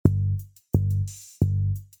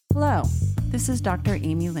Hello, this is Dr.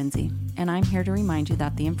 Amy Lindsay, and I'm here to remind you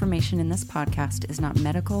that the information in this podcast is not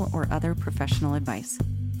medical or other professional advice.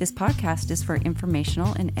 This podcast is for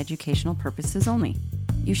informational and educational purposes only.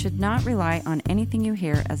 You should not rely on anything you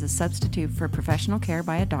hear as a substitute for professional care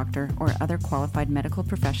by a doctor or other qualified medical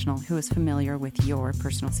professional who is familiar with your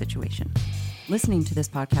personal situation. Listening to this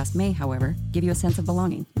podcast may, however, give you a sense of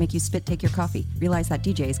belonging, make you spit take your coffee, realize that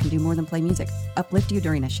DJs can do more than play music, uplift you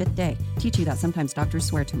during a shit day, teach you that sometimes doctors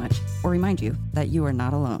swear too much, or remind you that you are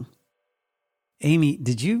not alone. Amy,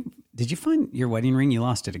 did you find your wedding ring? You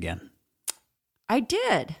lost it again. I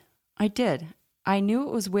did. I knew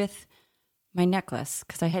it was with my necklace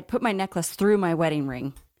because I had put my necklace through my wedding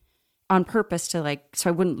ring on purpose to so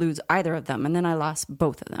I wouldn't lose either of them. And then I lost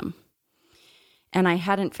both of them. And I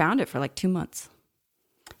hadn't found it for 2 months.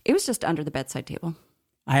 It was just under the bedside table.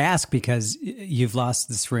 I ask because you've lost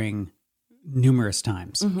this ring numerous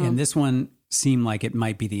times. Mm-hmm. And this one seemed like it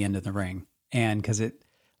might be the end of the ring. And because it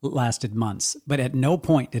lasted months. But at no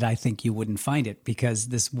point did I think you wouldn't find it because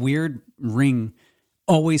this weird ring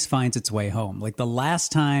always finds its way home. Like the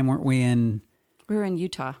last time, weren't we in... We were in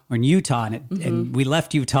Utah. We're in Utah, and we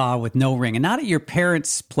left Utah with no ring. And not at your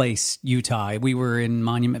parents' place, Utah. We were in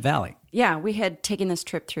Monument Valley. Yeah, we had taken this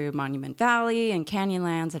trip through Monument Valley and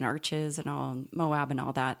Canyonlands and Arches and all Moab and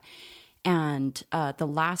all that. And the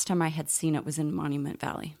last time I had seen it was in Monument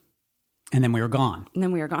Valley. And then we were gone.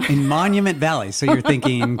 In Monument Valley. So you're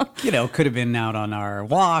thinking, could have been out on our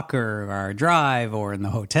walk or our drive or in the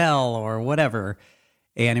hotel or whatever.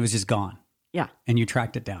 And it was just gone. Yeah. And you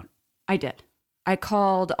tracked it down. I did. I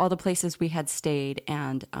called all the places we had stayed,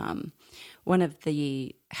 and one of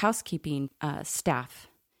the housekeeping staff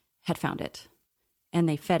had found it, and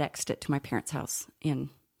they FedExed it to my parents' house in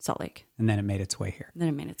Salt Lake. And then it made its way here. Then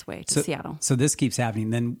it made its way to Seattle. So this keeps happening.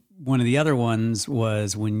 Then one of the other ones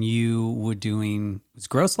was when you were doing, was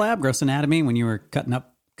gross anatomy, when you were cutting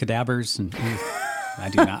up cadavers and... I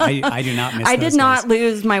do not miss I those did not days.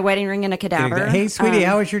 lose my wedding ring in a cadaver. Hey, sweetie,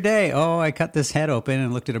 how was your day? Oh, I cut this head open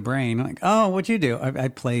and looked at a brain. I'm like, oh, what'd you do? I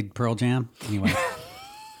played Pearl Jam. Anyway.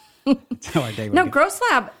 That's how our day would No, go. Gross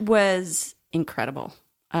Lab was incredible.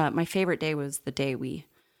 My favorite day was the day we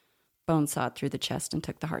bone sawed through the chest and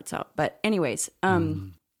took the hearts out. But anyways,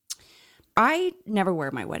 I never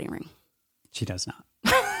wear my wedding ring. She does not.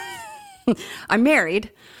 I'm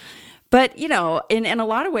married. But, in a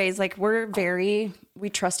lot of ways, we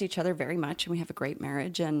trust each other very much and we have a great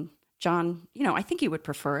marriage. And John, I think he would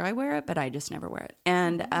prefer I wear it, but I just never wear it.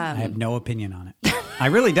 And I have no opinion on it. I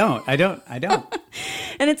really don't. I don't.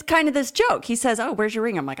 And it's kind of this joke. He says, oh, where's your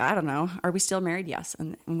ring? I'm like, I don't know. Are we still married? Yes.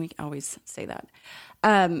 And we always say that.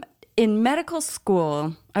 In medical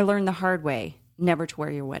school, I learned the hard way never to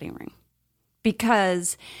wear your wedding ring.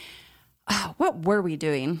 Because what were we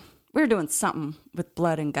doing? We were doing something with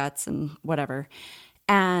blood and guts and whatever.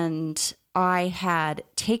 And I had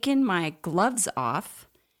taken my gloves off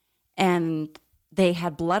and they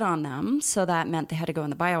had blood on them. So that meant they had to go in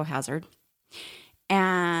the biohazard.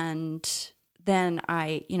 And then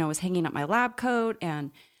I, was hanging up my lab coat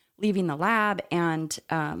and leaving the lab and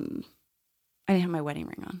I didn't have my wedding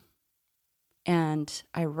ring on. And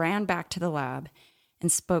I ran back to the lab and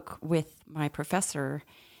spoke with my professor.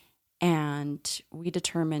 And we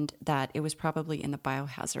determined that it was probably in the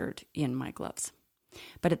biohazard in my gloves.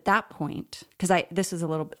 But at that point, because this is a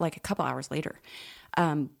little bit like a couple hours later,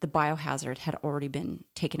 the biohazard had already been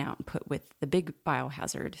taken out and put with the big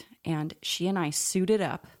biohazard. And she and I suited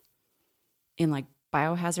up in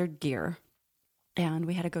biohazard gear. And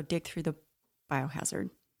we had to go dig through the biohazard.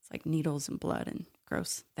 It's like needles and blood and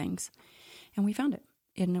gross things. And we found it.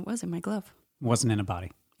 And it was in my glove. It wasn't in a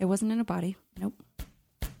body. It wasn't in a body. Nope.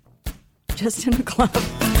 Just in a glove.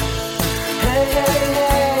 Hey, hey,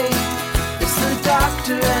 hey, it's the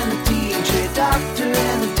doctor and the DJ, doctor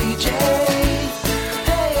and the DJ.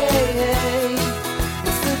 Hey, hey, hey,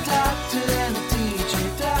 it's the doctor and the DJ,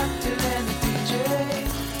 doctor and the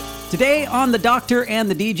DJ. Today on The Doctor and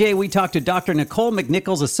the DJ, we talk to Dr. Nicole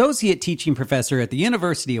McNichols, Associate Teaching Professor at the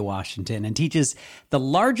University of Washington, and teaches the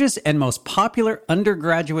largest and most popular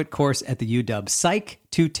undergraduate course at the UW, Psych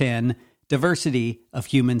 210, Diversity of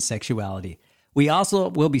Human Sexuality. We also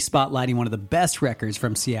will be spotlighting one of the best records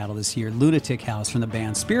from Seattle this year, Lunatic House, from the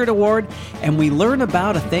band Spirit Award, and we learn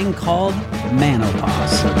about a thing called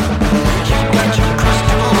menopause.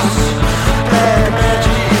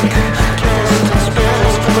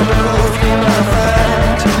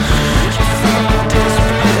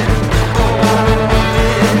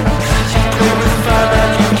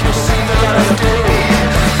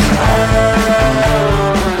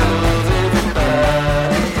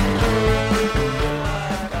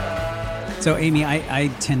 So, Amy, I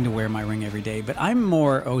tend to wear my ring every day, but I'm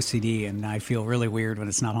more OCD, and I feel really weird when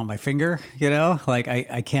it's not on my finger, you know? Like,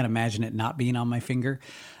 I can't imagine it not being on my finger.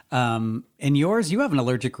 And yours, you have an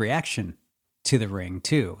allergic reaction to the ring,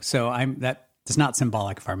 too. So that is not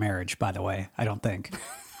symbolic of our marriage, by the way, I don't think.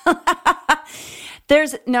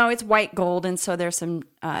 It's white gold, and so there's some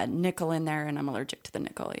nickel in there, and I'm allergic to the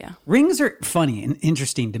nickel, yeah. Rings are funny and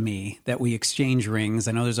interesting to me that we exchange rings.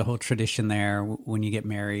 I know there's a whole tradition there when you get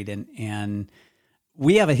married, and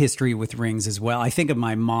we have a history with rings as well. I think of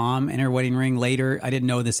my mom and her wedding ring later. I didn't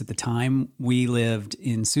know this at the time. We lived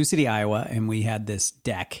in Sioux City, Iowa, and we had this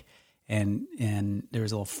deck, and there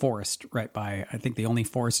was a little forest right by, I think the only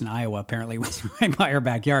forest in Iowa apparently was right by our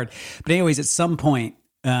backyard. But anyways, at some point,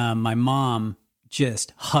 my mom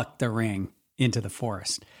just hucked the ring into the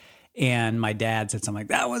forest. And my dad said something like,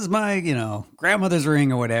 that was my, grandmother's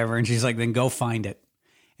ring or whatever. And she's like, then go find it.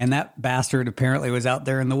 And that bastard apparently was out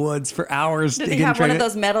there in the woods for hours. Did he have one of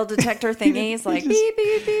those metal detector thingies? Like, beep,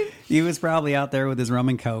 beep, beep. He was probably out there with his rum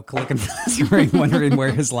and coke looking for this ring, wondering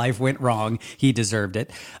where his life went wrong. He deserved it.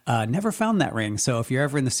 Never found that ring. So if you're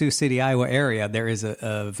ever in the Sioux City, Iowa area, there is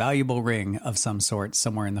a valuable ring of some sort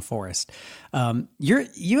somewhere in the forest.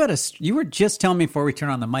 You were just telling me before we turn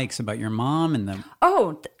on the mics about your mom and the...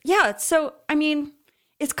 Oh, yeah. So, I mean,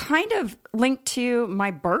 it's kind of linked to my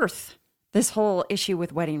birth. This whole issue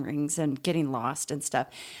with wedding rings and getting lost and stuff.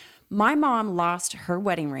 My mom lost her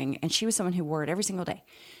wedding ring, and she was someone who wore it every single day.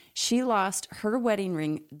 She lost her wedding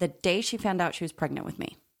ring the day she found out she was pregnant with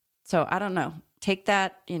me. So I don't know. Take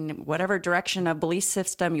that in whatever direction of belief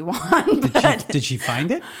system you want. Did she find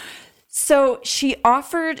it? So she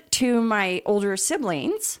offered to my older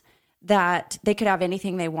siblings that they could have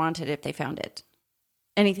anything they wanted if they found it.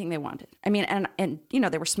 Anything they wanted. I mean, and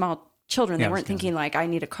they were small children. They weren't thinking like, I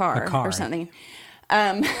need a car or something.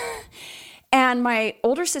 And my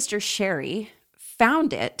older sister, Sherry,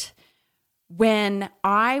 found it when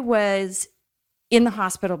I was in the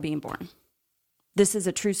hospital being born. This is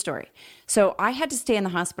a true story. So I had to stay in the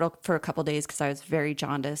hospital for a couple of days because I was very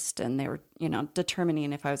jaundiced, and they were,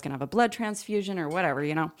 determining if I was going to have a blood transfusion or whatever,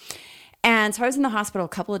 And so I was in the hospital a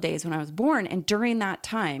couple of days when I was born. And during that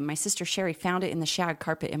time, my sister, Sherry, found it in the shag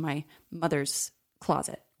carpet in my mother's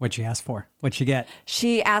closet. What'd she ask for? What'd she get?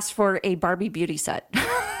 She asked for a Barbie beauty set.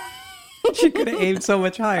 She could have aimed so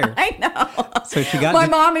much higher. I know. So she got... My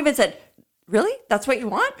mom even said, really? That's what you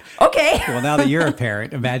want? Okay. Well, now that you're a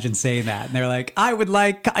parent, imagine saying that. And they're like, I would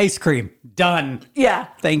like ice cream. Done. Yeah.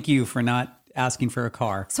 Thank you for not asking for a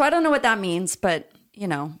car. So I don't know what that means, but,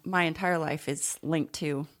 my entire life is linked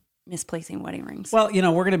to misplacing wedding rings. Well,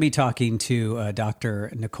 we're going to be talking to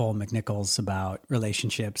Dr. Nicole McNichols about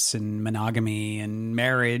relationships and monogamy and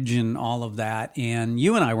marriage and all of that. And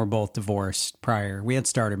you and I were both divorced prior. We had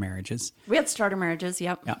starter marriages. Yep.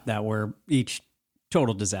 Yeah, that were each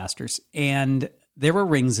total disasters. And there were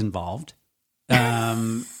rings involved,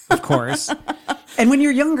 of course. And when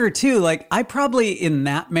you're younger, too, like I probably in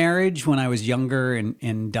that marriage when I was younger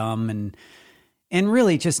and dumb and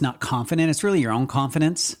really just not confident. It's really your own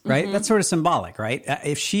confidence, right? Mm-hmm. That's sort of symbolic, right?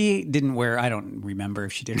 If she didn't wear, I don't remember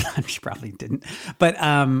if she did or not. She probably didn't. But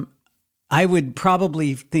I would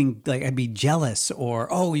probably think like I'd be jealous or,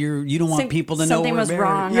 oh, you don't want people to know something was married.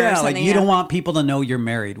 wrong. Yeah, or like you don't want people to know you're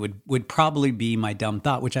married would probably be my dumb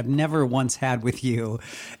thought, which I've never once had with you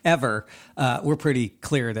ever. We're pretty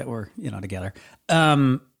clear that we're, together.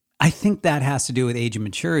 I think that has to do with age and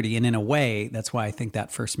maturity. And in a way, that's why I think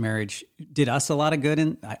that first marriage did us a lot of good.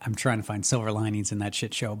 And I'm trying to find silver linings in that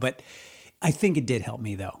shit show. But I think it did help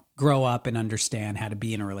me, though, grow up and understand how to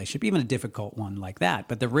be in a relationship, even a difficult one like that.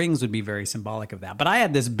 But the rings would be very symbolic of that. But I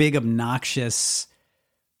had this big, obnoxious,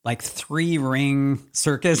 like 3-ring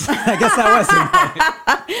circus. I guess that was symbolic.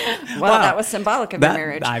 Well, that was symbolic of your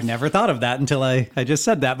marriage. I've never thought of that until I just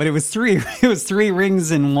said that. But it was 3 rings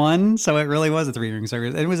in one. So it really was a 3-ring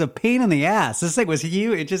circus. It was a pain in the ass. This thing was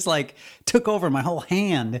huge. It just like took over my whole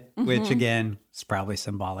hand, which again is probably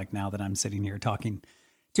symbolic now that I'm sitting here talking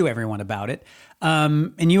to everyone about it.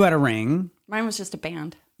 And you had a ring. Mine was just a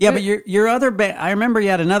band. Yeah, but your other band, I remember you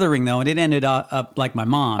had another ring though, and it ended up like my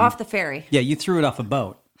mom. Off the ferry. Yeah, you threw it off a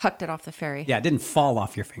boat. Hucked it off the ferry. Yeah, it didn't fall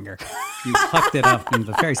off your finger. You hucked it up into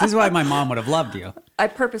the ferry. So this is why my mom would have loved you. I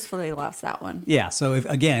purposefully lost that one. Yeah, so if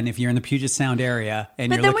you're in the Puget Sound area and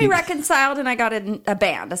but you're then looking... we reconciled and I got a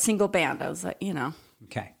band, a single band. I was like,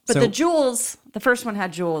 Okay. But the jewels, the first one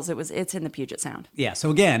had jewels. It's in the Puget Sound. Yeah, so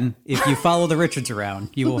again, if you follow the Richards around,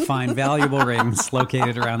 you will find valuable rings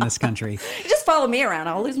located around this country. You just follow me around.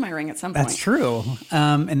 I'll lose my ring at some point. That's true.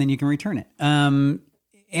 And then you can return it.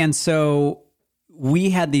 And so...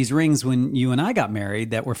 we had these rings when you and I got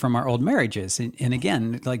married that were from our old marriages. And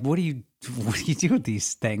again, like, what do you what do you do with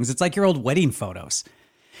these things? It's like your old wedding photos.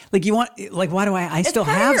 Like you want, like, why do I still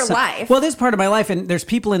part of have your some? life. Well, this is part of my life. And there's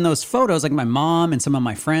people in those photos, like my mom and some of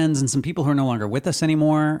my friends and some people who are no longer with us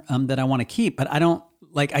anymore, that I want to keep. But I don't,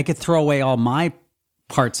 like, I could throw away all my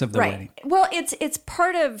parts of the wedding. Well, it's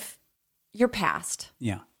part of your past.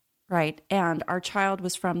 Yeah. Right. And our child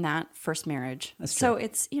was from that first marriage. That's so true.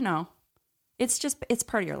 it's, it's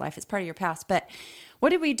part of your life. It's part of your past. But what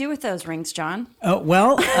did we do with those rings, John? Oh,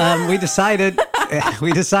 well, we decided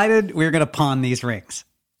we were going to pawn these rings.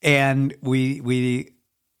 And we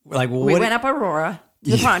like, well, We went up Aurora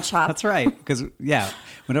to the pawn shop. That's right. Because,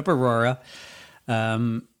 went up Aurora.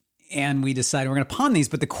 And we decided we're going to pawn these.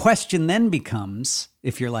 But the question then becomes,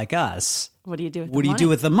 if you're like us, What do you do with what do you do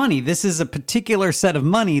with the money? This is a particular set of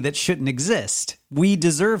money that shouldn't exist. We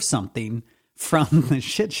deserve something from the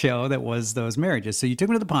shit show that was those marriages. So you took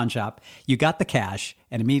them to the pawn shop, you got the cash,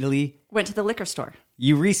 and immediately Went to the liquor store.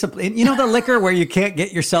 you resupply. You know the liquor where you can't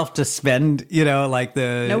get yourself to spend, like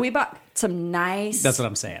the... No, we bought some nice That's what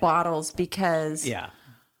I'm saying. bottles because Yeah.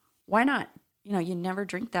 why not? You never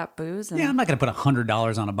drink that booze. And Yeah, I'm not going to put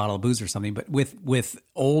 $100 on a bottle of booze or something, but with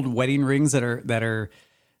old wedding rings that are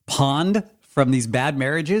pawned from these bad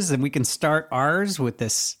marriages, and we can start ours with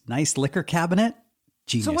this nice liquor cabinet.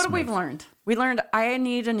 Genius So what have we move. learned? We learned I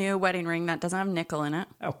need a new wedding ring that doesn't have nickel in it,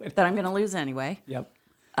 that I'm going to lose anyway. Yep.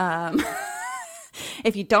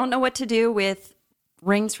 If you don't know what to do with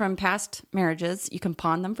rings from past marriages, you can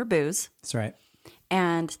pawn them for booze. That's right.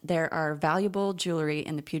 And there are valuable jewelry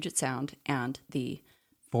in the Puget Sound and the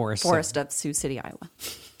Forest. of Sioux City, Iowa.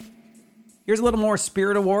 Here's a little more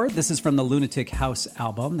Spirit Award. This is from the Lunatic House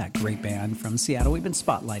album, that great band from Seattle we've been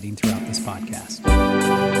spotlighting throughout this podcast.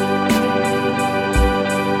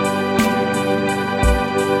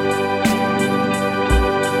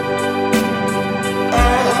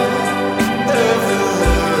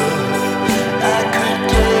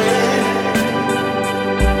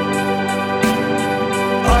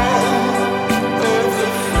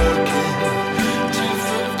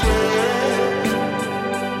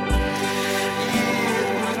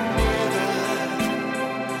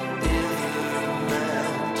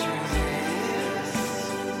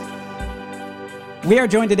 We are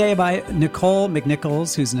joined today by Nicole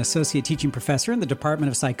McNichols, who's an associate teaching professor in the Department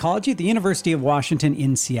of Psychology at the University of Washington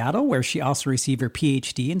in Seattle, where she also received her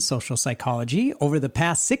Ph.D. in social psychology. Over the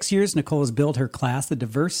past 6 years, Nicole has built her class, The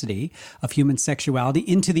Diversity of Human Sexuality,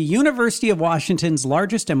 into the University of Washington's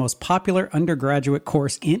largest and most popular undergraduate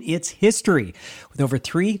course in its history, with over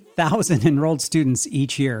 3,000 enrolled students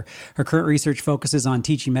each year. Her current research focuses on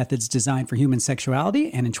teaching methods designed for human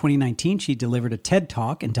sexuality, and in 2019, she delivered a TED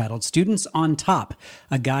Talk entitled Students on Top,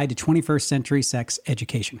 a Guide to 21st Century Sex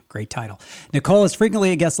Education. Great title. Nicole is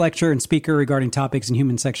frequently a guest lecturer and speaker regarding topics in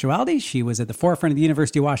human sexuality. She was at the forefront of the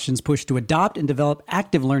University of Washington's push to adopt and develop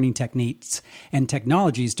active learning techniques and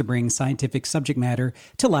technologies to bring scientific subject matter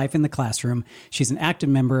to life in the classroom. She's an active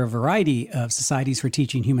member of a variety of societies for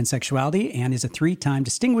teaching human sexuality and is a 3-time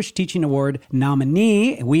Distinguished Teaching Award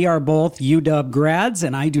nominee. We are both UW grads,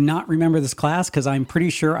 and I do not remember this class because I'm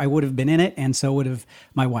pretty sure I would have been in it, and so would have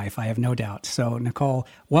my wife, I have no doubt. So Nicole,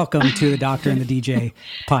 welcome to the Doctor and the DJ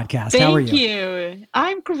podcast. How are you? Thank you.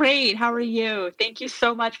 I'm great. How are you? Thank you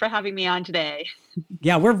so much for having me on today.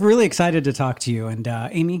 Yeah, we're really excited to talk to you. And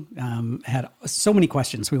Amy had so many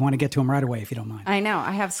questions. We want to get to them right away, if you don't mind. I know.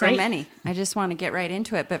 I have so Great. many. I just want to get right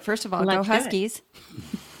into it. But first of all, Let's go do it. Huskies.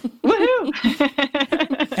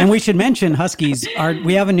 Woohoo! And we should mention Huskies.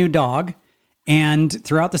 We have a new dog. And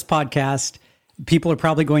throughout this podcast, people are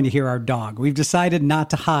probably going to hear our dog. We've decided not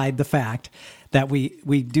to hide the fact that we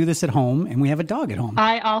do this at home and we have a dog at home.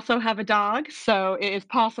 I also have a dog, so it is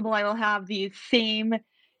possible I will have the same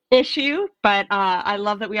issue, but I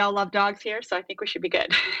love that we all love dogs here, so I think we should be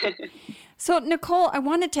good. So, Nicole, I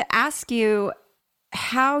wanted to ask you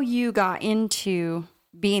how you got into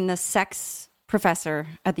being the sex professor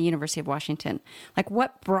at the University of Washington. Like,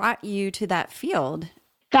 what brought you to that field?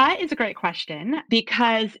 That is a great question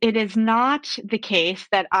because it is not the case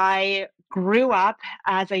that I grew up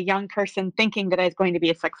as a young person thinking that I was going to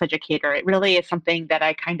be a sex educator. It really is something that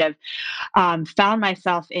I kind of found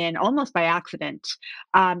myself in almost by accident.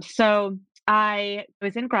 So I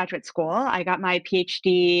was in graduate school. I got my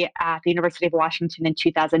PhD at the University of Washington in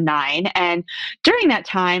 2009. And during that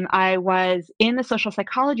time, I was in the social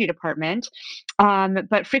psychology department,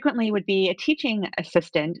 but frequently would be a teaching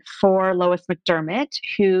assistant for Lois McDermott,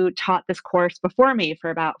 who taught this course before me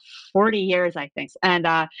for about 40 years, I think. And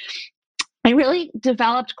I really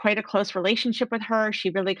developed quite a close relationship with her. She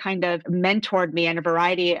really kind of mentored me on a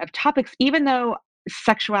variety of topics, even though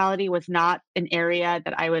sexuality was not an area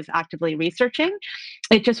that I was actively researching.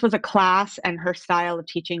 It just was a class, and her style of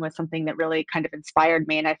teaching was something that really kind of inspired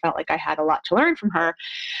me. And I felt like I had a lot to learn from her.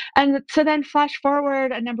 And so then flash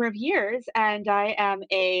forward a number of years, and I am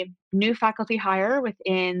a new faculty hire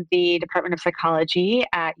within the Department of Psychology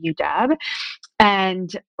at UW.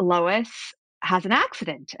 And Lois has an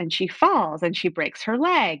accident and she falls and she breaks her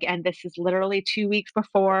leg. And this is literally 2 weeks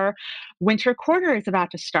before winter quarter is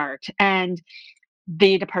about to start. And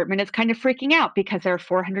the department is kind of freaking out because there are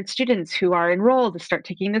 400 students who are enrolled to start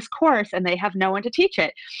taking this course and they have no one to teach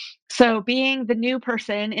it. So, being the new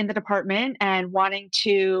person in the department and wanting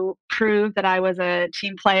to prove that I was a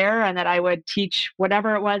team player and that I would teach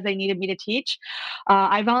whatever it was they needed me to teach,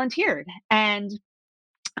 I volunteered. And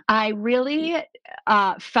I really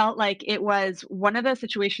felt like it was one of those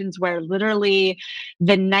situations where literally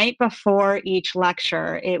the night before each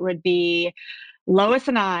lecture, it would be Lois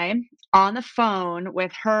and I on the phone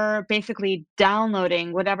with her basically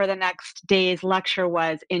downloading whatever the next day's lecture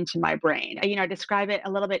was into my brain. Describe it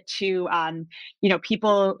a little bit to,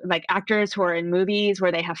 people like actors who are in movies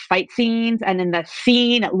where they have fight scenes and in the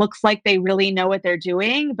scene, it looks like they really know what they're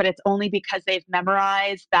doing, but it's only because they've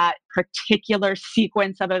memorized that particular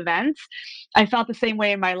sequence of events. I felt the same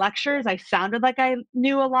way in my lectures. I sounded like I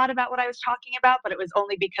knew a lot about what I was talking about, but it was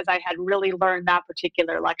only because I had really learned that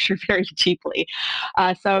particular lecture very deeply.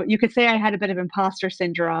 So you could say I had a bit of imposter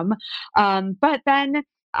syndrome. But then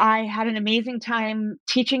I had an amazing time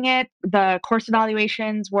teaching it. The course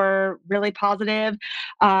evaluations were really positive.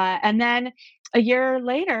 And then a year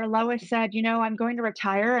later, Lois said, I'm going to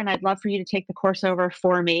retire and I'd love for you to take the course over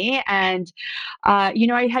for me. And,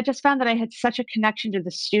 I had just found that I had such a connection to the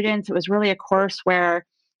students. It was really a course where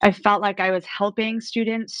I felt like I was helping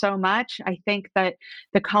students so much. I think that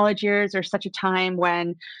the college years are such a time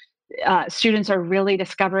when students are really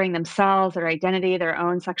discovering themselves, their identity, their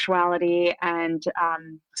own sexuality. And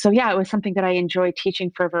it was something that I enjoyed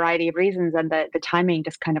teaching for a variety of reasons. And the timing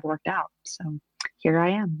just kind of worked out. So here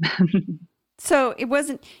I am. So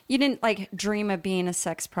you didn't like dream of being a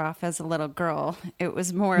sex prof as a little girl. It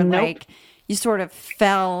was more Nope. like you sort of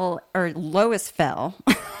fell, or Lois fell.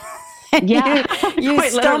 Yeah, you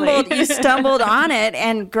quite stumbled. literally. You stumbled on it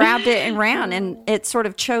and grabbed it and ran, and it sort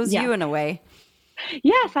of chose Yeah. you in a way.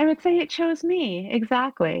 Yes, I would say it chose me.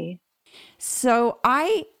 Exactly. So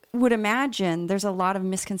I would imagine there's a lot of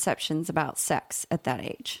misconceptions about sex at that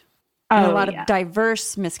age. And a lot of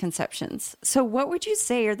diverse misconceptions. So what would you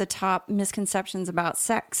say are the top misconceptions about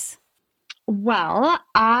sex? Well,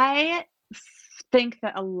 I think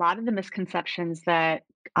that a lot of the misconceptions that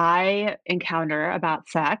I encounter about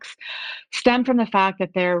sex stem from the fact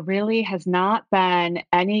that there really has not been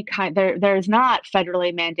there's not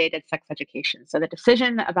federally mandated sex education. So the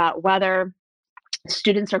decision about whether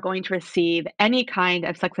students are going to receive any kind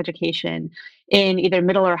of sex education in either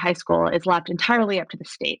middle or high school is left entirely up to the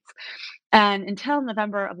states. And until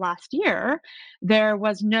November of last year, there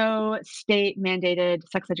was no state mandated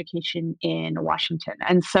sex education in Washington.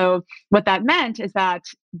 And so what that meant is that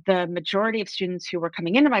the majority of students who were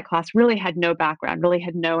coming into my class really had no background, really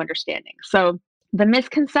had no understanding. So the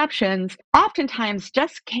misconceptions oftentimes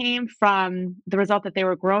just came from the result that they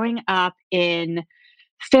were growing up in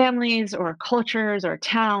families or cultures or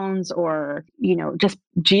towns or just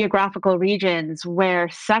geographical regions where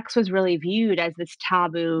sex was really viewed as this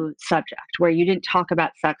taboo subject, where you didn't talk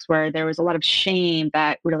about sex, where there was a lot of shame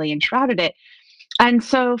that really enshrouded it. And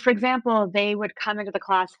so, for example, they would come into the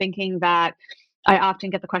class thinking that I often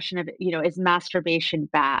get the question of, is masturbation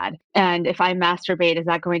bad? And if I masturbate, is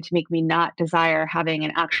that going to make me not desire having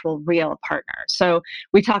an actual real partner? So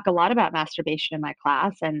we talk a lot about masturbation in my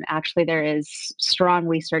class. And actually, there is strong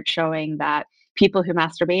research showing that people who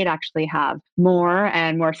masturbate actually have more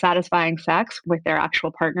and more satisfying sex with their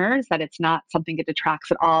actual partners, that it's not something that detracts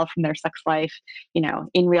at all from their sex life,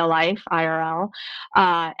 in real life, IRL.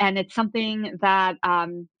 And it's something that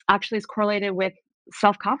actually is correlated with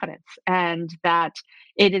self-confidence, and that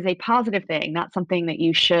it is a positive thing, not something that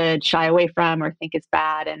you should shy away from or think is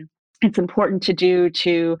bad. And it's important to do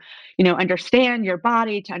to, understand your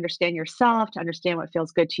body, to understand yourself, to understand what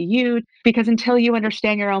feels good to you, because until you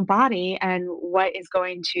understand your own body and what is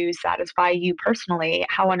going to satisfy you personally,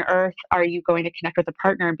 how on earth are you going to connect with a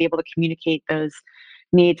partner and be able to communicate those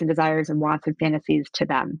needs and desires and wants and fantasies to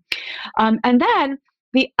them? And then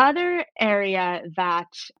the other area that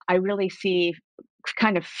I really see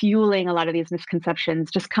kind of fueling a lot of these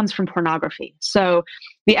misconceptions just comes from pornography. So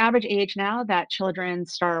the average age now that children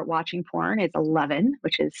start watching porn is 11,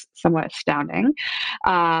 which is somewhat astounding.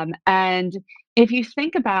 And if you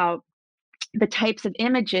think about the types of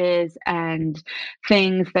images and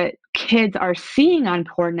things that kids are seeing on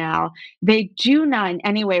porn now, they do not in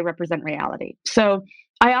any way represent reality. So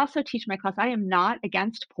I also teach my class, I am not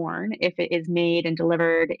against porn if it is made and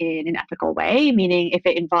delivered in an ethical way, meaning if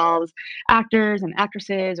it involves actors and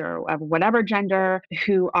actresses or of whatever gender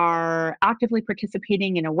who are actively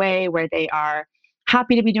participating in a way where they are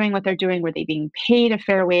happy to be doing what they're doing, where they're being paid a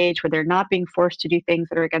fair wage, where they're not being forced to do things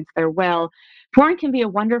that are against their will. Porn can be a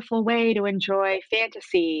wonderful way to enjoy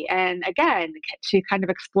fantasy and, again, to kind of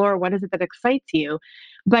explore what is it that excites you,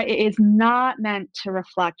 but it is not meant to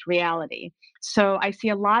reflect reality. So I see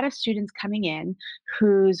a lot of students coming in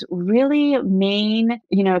whose really main,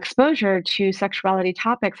 exposure to sexuality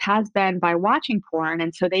topics has been by watching porn,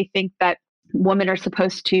 and so they think that women are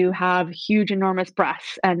supposed to have huge, enormous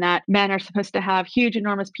breasts, and that men are supposed to have huge,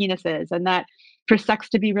 enormous penises, and that for sex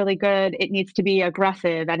to be really good, it needs to be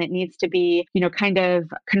aggressive and it needs to be, kind of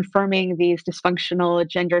confirming these dysfunctional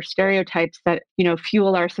gender stereotypes that,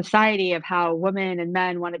 fuel our society of how women and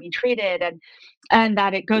men want to be treated, and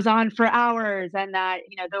that it goes on for hours, and that,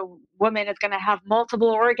 the woman is going to have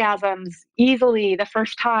multiple orgasms easily the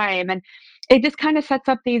first time. And it just kind of sets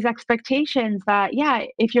up these expectations that, yeah,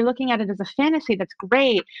 if you're looking at it as a fantasy, that's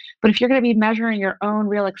great. But if you're going to be measuring your own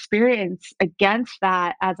real experience against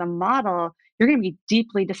that as a model, you're going to be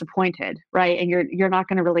deeply disappointed, right? And you're not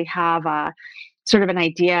going to really have a sort of an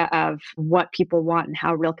idea of what people want and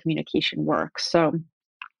how real communication works. So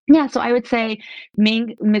yeah, so I would say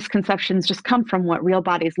main misconceptions just come from what real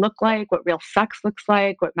bodies look like, what real sex looks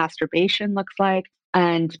like, what masturbation looks like.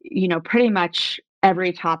 And, pretty much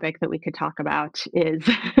every topic that we could talk about is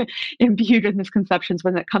imbued with misconceptions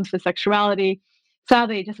when it comes to sexuality.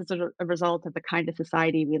 Sadly, just as a result of the kind of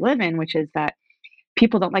society we live in, which is that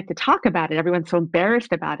people don't like to talk about it. Everyone's so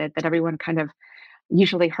embarrassed about it that everyone kind of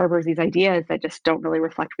usually harbors these ideas that just don't really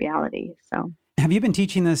reflect reality. So, have you been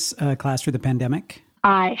teaching this class through the pandemic?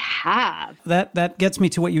 I have. That gets me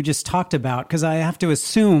to what you just talked about, because I have to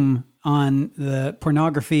assume on the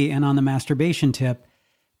pornography and on the masturbation tip,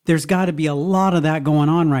 there's got to be a lot of that going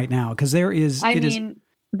on right now, because there is.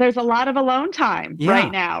 There's a lot of alone time right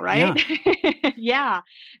now, right? Yeah. Yeah.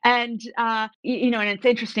 And, and it's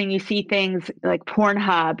interesting. You see things like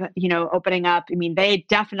Pornhub, opening up. I mean, they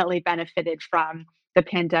definitely benefited from the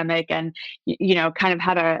pandemic and, kind of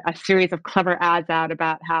had a series of clever ads out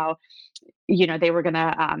about how, they were going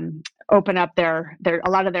to open up their a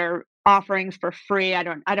lot of their offerings for free. I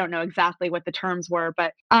don't know exactly what the terms were,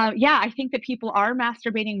 but yeah, I think that people are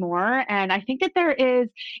masturbating more, and I think that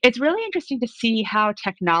it's really interesting to see how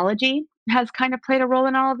technology has kind of played a role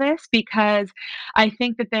in all of this, because I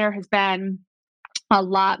think that there has been a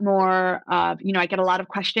lot more I get a lot of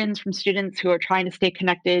questions from students who are trying to stay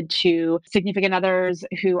connected to significant others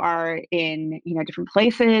who are in, different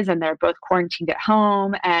places, and they're both quarantined at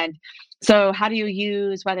home. And so how do you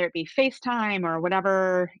use, whether it be FaceTime or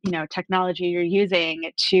whatever, technology you're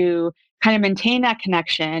using, to kind of maintain that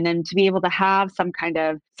connection and to be able to have some kind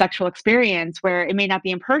of sexual experience where it may not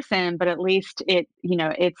be in person, but at least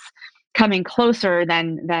it's coming closer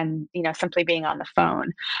than simply being on the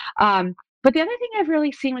phone. But the other thing I've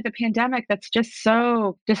really seen with the pandemic that's just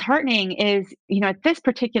so disheartening is, at this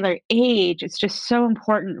particular age, it's just so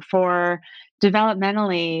important for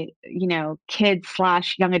developmentally,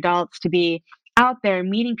 kids/young adults to be out there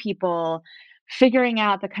meeting people, figuring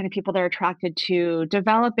out the kind of people they're attracted to,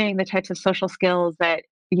 developing the types of social skills that,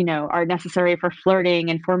 are necessary for flirting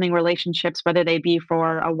and forming relationships, whether they be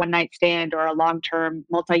for a one-night stand or a long-term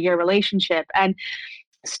multi-year relationship. And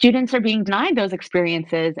students are being denied those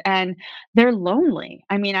experiences, and they're lonely.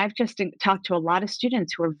 I mean, I've just talked to a lot of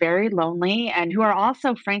students who are very lonely and who are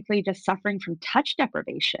also, frankly, just suffering from touch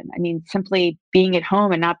deprivation. I mean, simply being at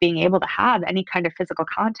home and not being able to have any kind of physical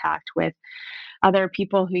contact with other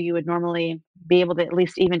people who you would normally be able to at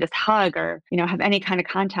least even just hug or, have any kind of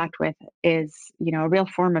contact with is, a real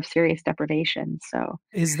form of serious deprivation. So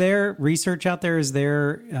is there research out there? Is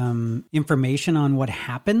there information on what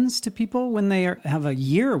happens to people when they have a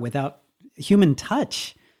year without human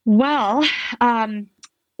touch? Well,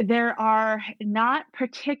 there are not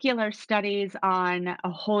particular studies on a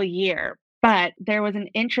whole year, but there was an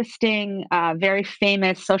interesting, very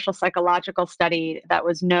famous social psychological study that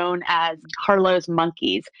was known as Harlow's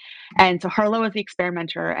monkeys. And so Harlow is the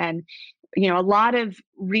experimenter, and a lot of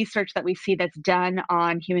research that we see that's done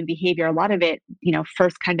on human behavior, a lot of it,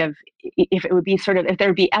 first kind of, if it would be if there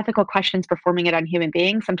would be ethical questions performing it on human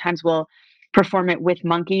beings, sometimes we'll perform it with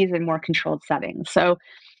monkeys in more controlled settings. So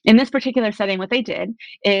In this particular setting, what they did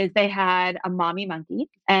is they had a mommy monkey,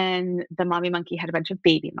 and the mommy monkey had a bunch of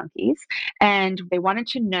baby monkeys, and they wanted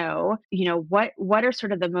to know, what are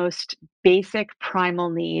sort of the most basic primal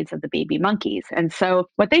needs of the baby monkeys. And so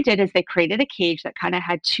what they did is they created a cage that kind of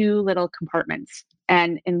had two little compartments.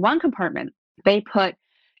 And in one compartment, they put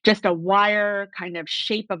just a wire kind of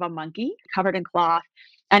shape of a monkey covered in cloth,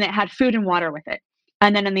 and it had food and water with it.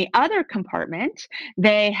 And then in the other compartment,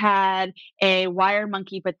 they had a wire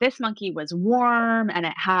monkey, but this monkey was warm and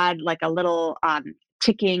it had like a little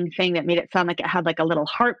ticking thing that made it sound like it had like a little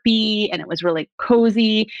heartbeat, and it was really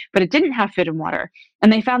cozy, but it didn't have food and water.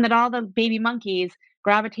 And they found that all the baby monkeys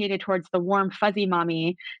gravitated towards the warm, fuzzy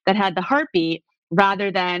mommy that had the heartbeat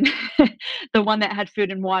rather than the one that had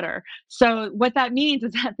food and water. So what that means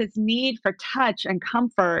is that this need for touch and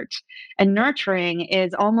comfort and nurturing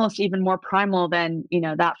is almost even more primal than,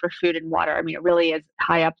 that for food and water. I mean, it really is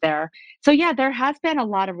high up there. So yeah, there has been a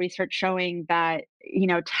lot of research showing that,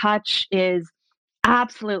 touch is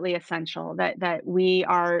absolutely essential, that we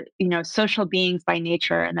are, social beings by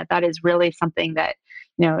nature, and that is really something that,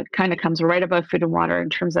 it kind of comes right above food and water in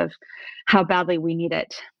terms of how badly we need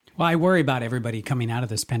it. Well, I worry about everybody coming out of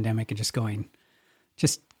this pandemic and just going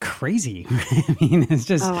crazy. I mean, it's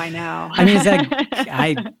just. Oh, I know. I mean, it's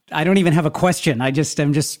like I don't even have a question. I'm just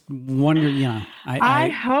wondering. I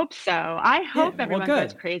hope so. I hope everyone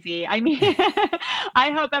goes crazy. I mean,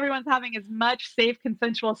 I hope everyone's having as much safe,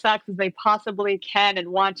 consensual sex as they possibly can and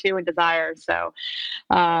want to and desire. So,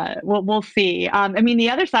 we'll see. I mean, the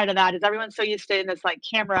other side of that is everyone's so used to in this like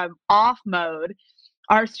camera off mode.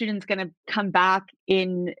 Our students going to come back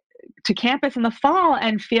to campus in the fall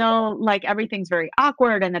and feel like everything's very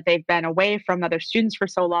awkward, and that they've been away from other students for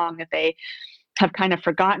so long that they have kind of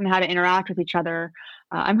forgotten how to interact with each other.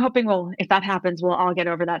 I'm hoping if that happens, we'll all get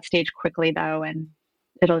over that stage quickly though, and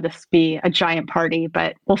it'll just be a giant party,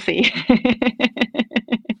 but we'll see.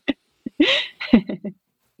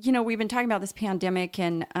 We've been talking about this pandemic,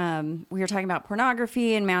 and we were talking about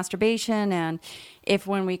pornography and masturbation, and if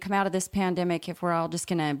when we come out of this pandemic, if we're all just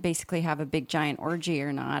going to basically have a big giant orgy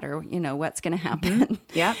or not, or, what's going to happen.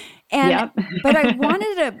 Yep. But I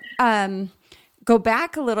wanted to go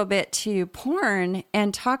back a little bit to porn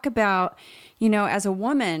and talk about, as a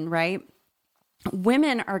woman, right?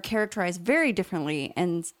 Women are characterized very differently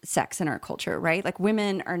in sex in our culture, right? Like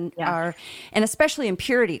women are, and especially in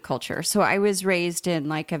purity culture. So I was raised in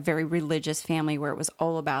like a very religious family where it was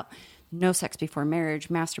all about no sex before marriage,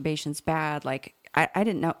 masturbation's bad. Like I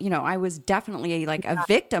didn't know, I was definitely like a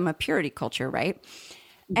victim of purity culture, right?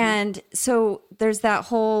 Mm-hmm. And so there's that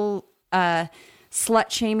whole slut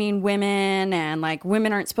shaming women, and like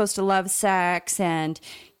women aren't supposed to love sex, and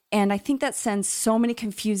I think that sends so many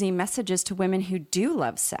confusing messages to women who do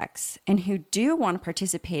love sex and who do want to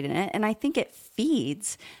participate in it. And I think it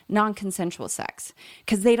feeds non-consensual sex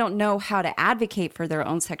because they don't know how to advocate for their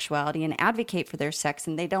own sexuality and advocate for their sex,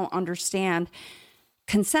 and they don't understand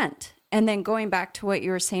consent. And then going back to what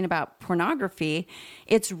you were saying about pornography,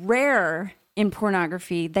 it's rare in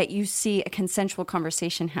pornography that you see a consensual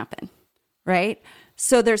conversation happen, right?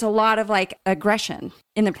 So there's a lot of like aggression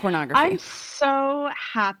in the pornography. I'm so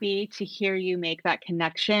happy to hear you make that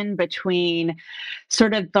connection between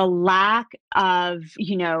sort of the lack of,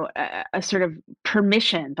 a sort of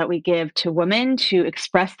permission that we give to women to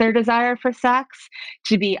express their desire for sex,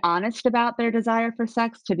 to be honest about their desire for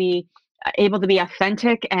sex, to be able to be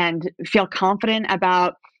authentic and feel confident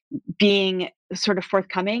about being sort of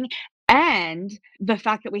forthcoming, and the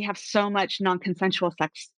fact that we have so much non-consensual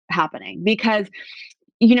sex happening. Because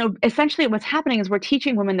essentially what's happening is we're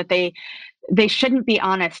teaching women that they shouldn't be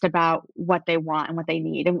honest about what they want and what they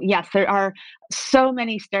need. And yes, there are so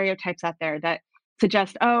many stereotypes out there that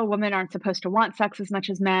suggest, women aren't supposed to want sex as much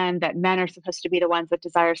as men, that men are supposed to be the ones that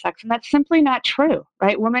desire sex. And that's simply not true,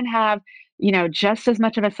 right? Women have, just as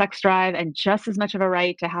much of a sex drive and just as much of a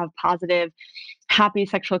right to have positive, happy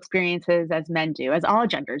sexual experiences as men do, as all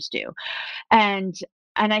genders do. And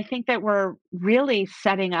I think that we're really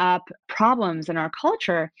setting up problems in our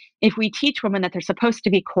culture if we teach women that they're supposed to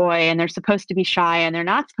be coy and they're supposed to be shy and they're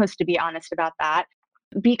not supposed to be honest about that.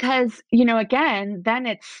 Because, again, then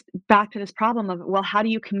it's back to this problem of, well, how do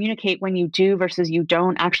you communicate when you do versus you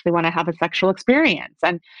don't actually want to have a sexual experience?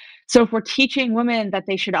 And so if we're teaching women that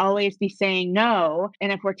they should always be saying no,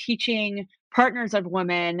 and if we're teaching partners of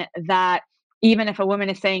women that even if a woman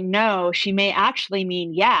is saying no, she may actually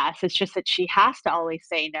mean yes, it's just that she has to always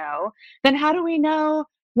say no, then how do we know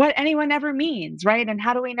what anyone ever means, right? And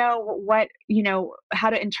how do we know how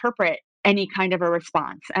to interpret any kind of a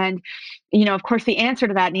response. And, of course, the answer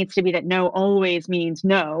to that needs to be that no always means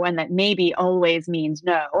no, and that maybe always means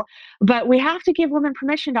no. But we have to give women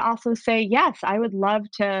permission to also say, yes, I would love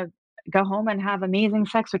to go home and have amazing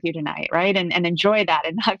sex with you tonight, right? And enjoy that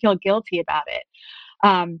and not feel guilty about it.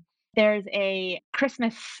 Um, there's a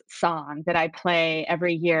Christmas song that I play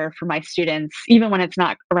every year for my students, even when it's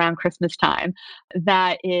not around Christmas time,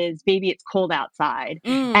 that is Baby It's Cold Outside.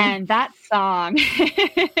 And that song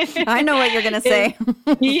I know what you're going to say.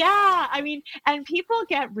 Yeah, I mean, and people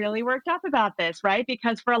get really worked up about this, right?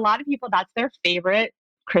 Because for a lot of people, that's their favorite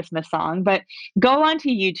Christmas song. But go onto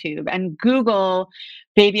YouTube and Google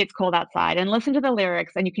Baby It's Cold Outside and listen to the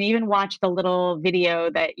lyrics. And you can even watch the little video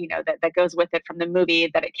that, that goes with it from the movie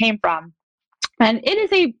that it came from. And it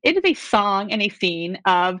is a song and a scene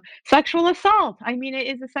of sexual assault. I mean, it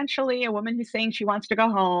is essentially a woman who's saying she wants to go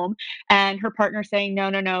home and her partner saying, no,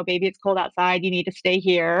 no, no, baby, it's cold outside. You need to stay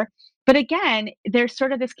here. But again, there's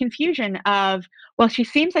sort of this confusion of, well, she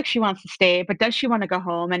seems like she wants to stay, but does she want to go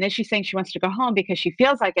home? And is she saying she wants to go home because she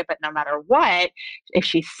feels like it? But no matter what, if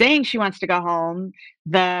she's saying she wants to go home,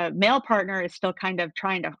 the male partner is still kind of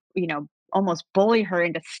trying to, almost bully her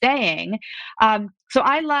into staying. So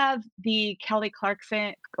I love the Kelly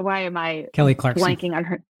Clarkson. Why am I Kelly Clarkson. blanking on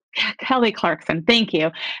her? Kelly Clarkson. Thank you.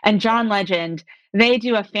 And John Legend. They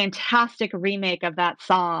do a fantastic remake of that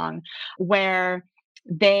song where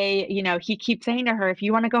he keeps saying to her, if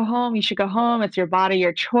you want to go home, you should go home. It's your body,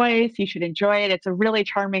 your choice. You should enjoy it. It's a really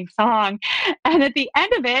charming song. And at the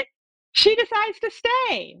end of it, she decides to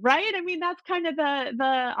stay, right? I mean, that's kind of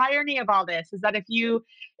the irony of all this, is that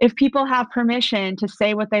if people have permission to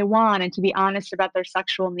say what they want and to be honest about their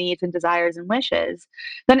sexual needs and desires and wishes,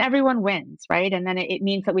 then everyone wins, right? And then it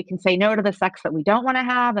means that we can say no to the sex that we don't want to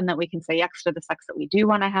have, and that we can say yes to the sex that we do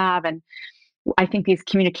want to have. And I think these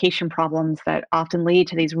communication problems that often lead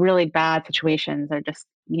to these really bad situations are just,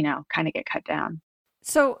 kind of get cut down.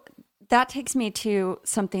 So that takes me to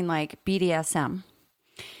something like BDSM.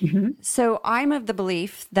 Mm-hmm. So I'm of the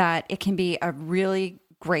belief that it can be a really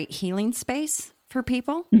great healing space for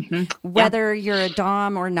people, whether you're a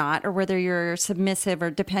dom or not, or whether you're submissive,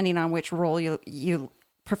 or depending on which role you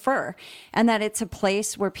prefer, and that it's a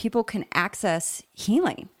place where people can access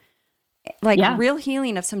healing, like real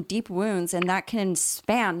healing of some deep wounds, and that can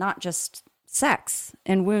span not just sex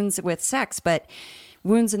and wounds with sex, but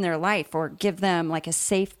wounds in their life, or give them like a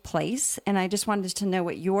safe place. And I just wanted to know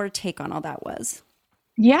what your take on all that was.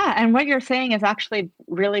 Yeah, and what you're saying is actually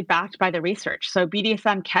really backed by the research. So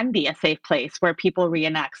BDSM can be a safe place where people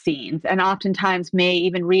reenact scenes, and oftentimes may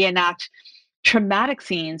even reenact traumatic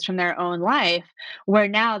scenes from their own life, where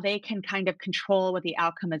now they can kind of control what the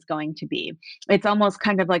outcome is going to be. It's almost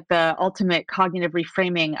kind of like the ultimate cognitive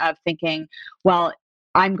reframing of thinking, well,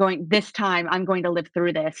 this time I'm going to live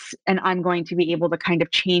through this, and I'm going to be able to kind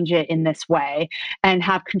of change it in this way and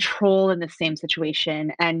have control in the same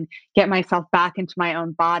situation and get myself back into my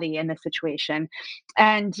own body in this situation.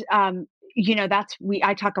 And,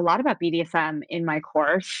 I talk a lot about BDSM in my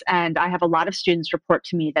course, and I have a lot of students report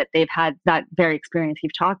to me that they've had that very experience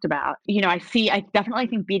you've talked about. I definitely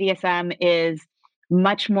think BDSM is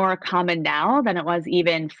much more common now than it was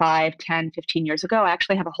even 5, 10, 15 years ago. I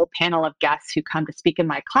actually have a whole panel of guests who come to speak in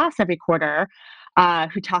my class every quarter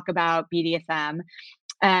who talk about BDSM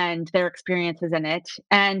and their experiences in it.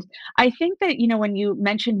 And I think that, when you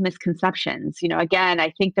mentioned misconceptions, again,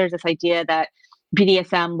 I think there's this idea that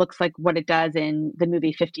BDSM looks like what it does in the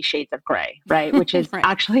movie 50 Shades of Grey, right? Which is right.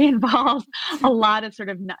 Actually involves a lot of sort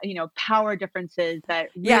of, power differences that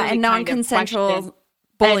really and non-consensual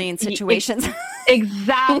bullying situations.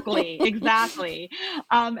 Exactly.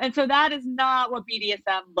 And so that is not what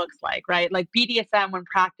BDSM looks like, right? Like BDSM, when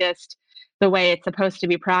practiced the way it's supposed to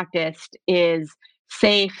be practiced, is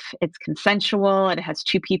safe, it's consensual, it has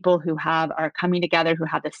two people who are coming together who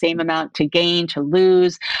have the same amount to gain, to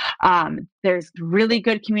lose. There's really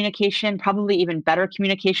good communication, probably even better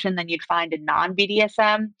communication than you'd find in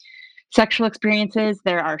non-BDSM sexual experiences.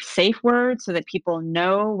 There are safe words so that people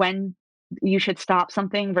know when you should stop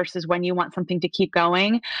something versus when you want something to keep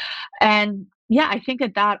going. And I think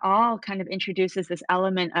that all kind of introduces this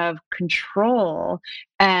element of control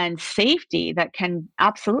and safety that can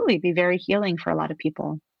absolutely be very healing for a lot of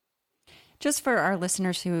people. Just for our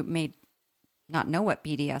listeners who may not know what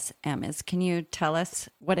BDSM is, can you tell us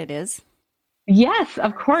what it is? Yes,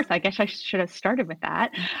 of course. I guess I should have started with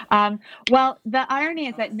that. Well, the irony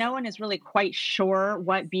is that no one is really quite sure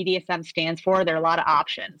what BDSM stands for. There are a lot of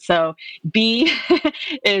options. So B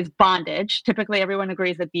is bondage. Typically, everyone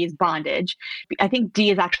agrees that B is bondage. I think D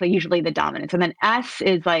is actually usually the dominance. And then S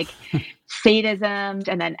is like sadism.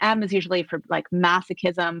 And then M is usually for like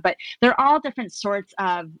masochism. But they're all different sorts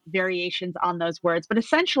of variations on those words. But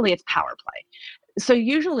essentially, it's power play. So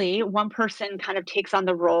usually one person kind of takes on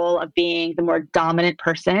the role of being the more dominant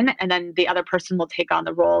person, and then the other person will take on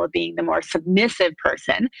the role of being the more submissive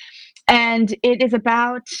person. And it is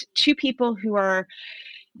about two people who are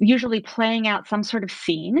usually playing out some sort of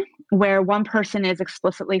scene where one person is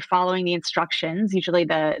explicitly following the instructions. Usually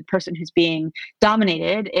the person who's being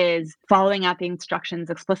dominated is following out the instructions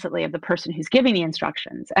explicitly of the person who's giving the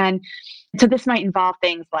instructions. And so this might involve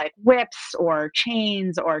things like whips or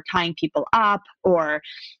chains or tying people up or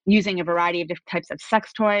using a variety of different types of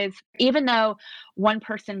sex toys. Even though one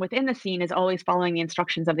person within the scene is always following the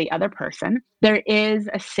instructions of the other person, there is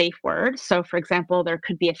a safe word. So for example, there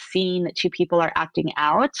could be a scene that two people are acting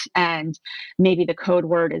out and maybe the code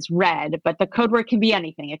word is red, but the code word can be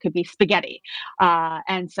anything. It could be spaghetti.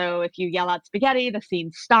 And so if you yell out spaghetti, the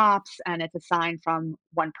scene stops and it's a sign from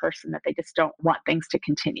one person that they just don't want things to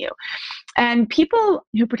continue. And people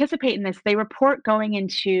who participate in this, they report going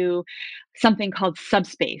into something called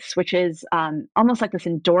subspace, which is almost like this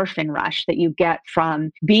endorphin rush that you get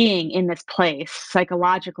from being in this place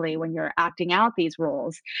psychologically when you're acting out these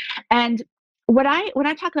roles. And when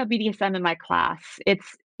I talk about BDSM in my class,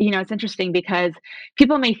 it's interesting because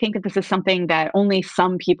people may think that this is something that only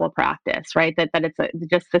some people practice, right? That it's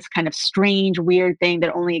just this kind of strange, weird thing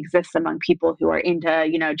that only exists among people who are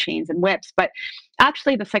into, chains and whips. But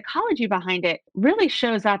actually, the psychology behind it really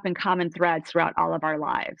shows up in common threads throughout all of our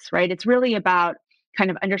lives, right? It's really about kind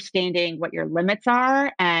of understanding what your limits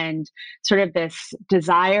are and sort of this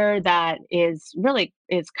desire that is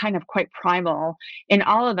kind of quite primal in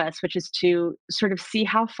all of us, which is to sort of see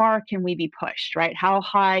how far can we be pushed, right? How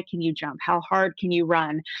high can you jump? How hard can you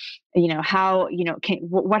run?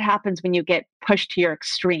 What happens when you get pushed to your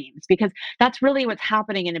extremes? Because that's really what's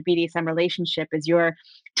happening in a BDSM relationship is you're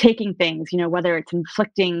taking things, whether it's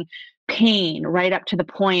inflicting pain right up to the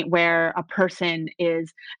point where a person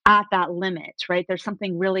is at that limit, right? There's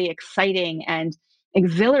something really exciting and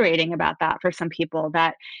exhilarating about that for some people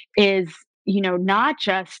that is not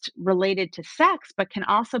just related to sex, but can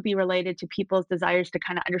also be related to people's desires to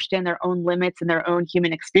kind of understand their own limits and their own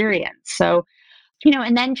human experience. So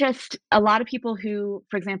and then just a lot of people who,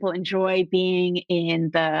 for example, enjoy being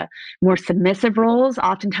in the more submissive roles,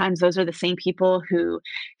 oftentimes those are the same people who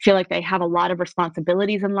feel like they have a lot of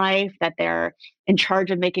responsibilities in life, that they're in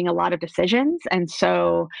charge of making a lot of decisions. And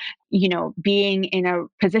so, being in a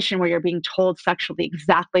position where you're being told sexually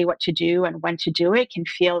exactly what to do and when to do it can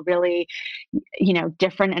feel really,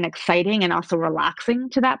 different and exciting and also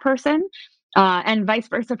relaxing to that person. And vice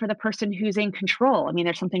versa for the person who's in control. I mean,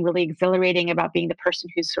 there's something really exhilarating about being the person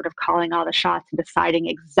who's sort of calling all the shots and deciding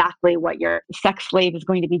exactly what your sex slave is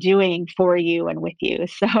going to be doing for you and with you.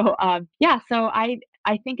 So, so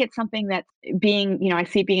I think it's something that's I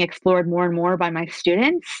see it being explored more and more by my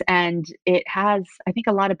students, and it has, I think,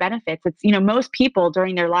 a lot of benefits. It's, most people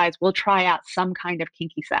during their lives will try out some kind of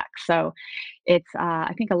kinky sex. So it's,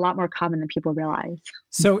 I think, a lot more common than people realize.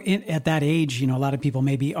 So at that age, a lot of people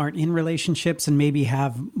maybe aren't in relationships and maybe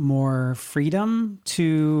have more freedom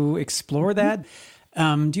to explore that.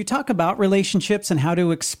 Do you talk about relationships and how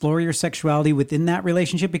to explore your sexuality within that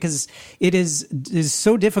relationship? Because it is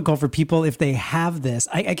so difficult for people if they have this.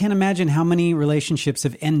 I can't imagine how many relationships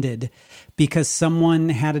have ended because someone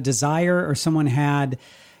had a desire or someone had,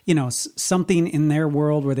 something in their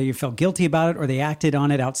world where they felt guilty about it or they acted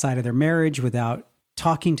on it outside of their marriage without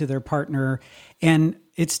talking to their partner. And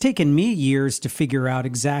it's taken me years to figure out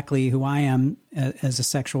exactly who I am as a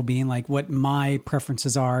sexual being, like what my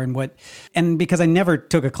preferences are and because I never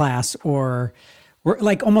took a class or were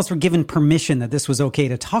given permission that this was okay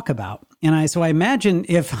to talk about. So I imagine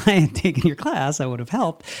if I had taken your class, I would have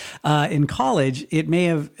helped in college. It may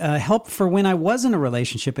have helped for when I was in a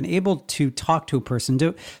relationship and able to talk to a person.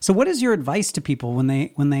 So what is your advice to people when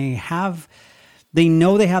they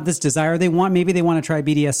know they have this desire, maybe they want to try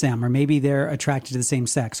BDSM, or maybe they're attracted to the same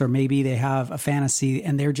sex, or maybe they have a fantasy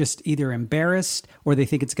and they're just either embarrassed or they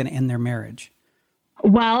think it's going to end their marriage?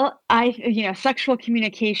 Well, sexual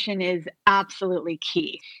communication is absolutely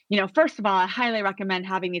key. First of all, I highly recommend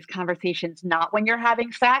having these conversations not when you're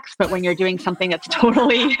having sex, but when you're doing something that's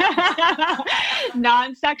totally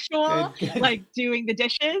non-sexual, Good. like doing the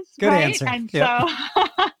dishes, Good right? answer. And Yep.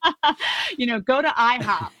 so, go to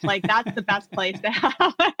IHOP. Like that's the best place to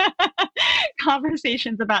have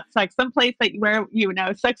conversations about sex. Some place where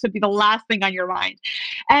sex would be the last thing on your mind.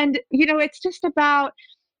 And it's just about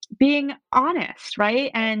being honest,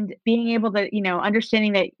 right? And being able to,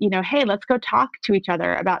 understanding that, hey, let's go talk to each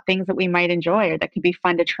other about things that we might enjoy or that could be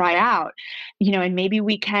fun to try out, and maybe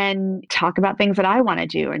we can talk about things that I want to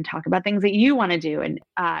do and talk about things that you want to do. And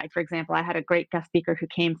for example, I had a great guest speaker who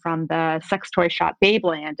came from the sex toy shop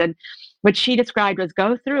Babeland. And what she described was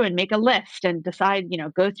go through and make a list and decide,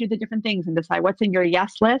 go through the different things and decide what's in your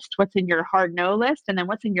yes list, what's in your hard no list, and then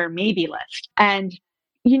what's in your maybe list. And,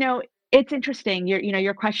 it's interesting,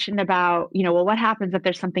 your question about, well, what happens if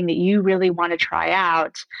there's something that you really want to try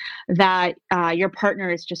out that your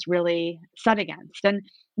partner is just really set against? And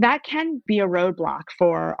that can be a roadblock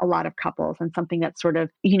for a lot of couples and something that's sort of,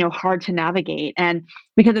 hard to navigate. And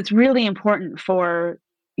because it's really important for,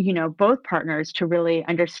 both partners to really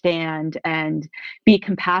understand and be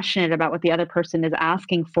compassionate about what the other person is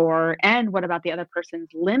asking for and what about the other person's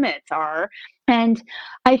limits are. And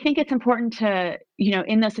I think it's important to,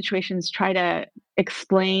 in those situations, try to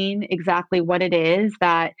explain exactly what it is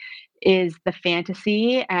that is the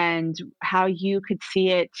fantasy and how you could see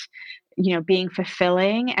it, being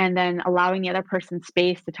fulfilling, and then allowing the other person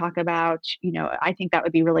space to talk about, I think that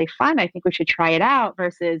would be really fun. I think we should try it out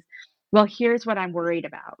versus, well, here's what I'm worried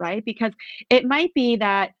about, right? Because it might be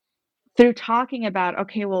that through talking about,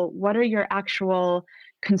 okay, well, what are your actual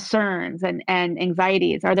concerns and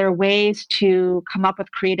anxieties? Are there ways to come up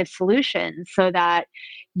with creative solutions so that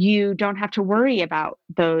you don't have to worry about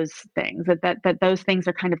those things, that those things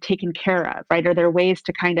are kind of taken care of, right? Are there ways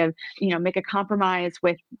to kind of, make a compromise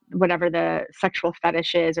with whatever the sexual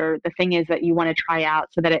fetish is or the thing is that you want to try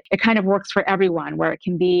out so that it kind of works for everyone, where it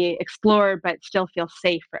can be explored but still feel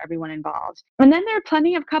safe for everyone involved. And then there are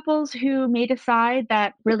plenty of couples who may decide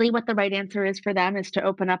that really what the right answer is for them is to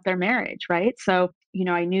open up their marriage, right? So,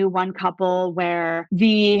 I knew one couple where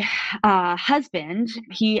the husband,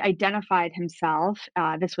 he identified himself,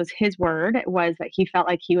 this was his word, was that he felt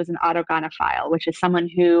like he was an autogonophile, which is someone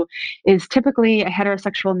who is typically a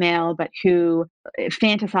heterosexual male, but who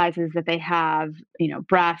fantasizes that they have,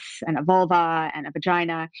 breasts and a vulva and a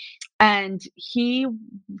vagina. And he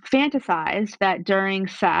fantasized that during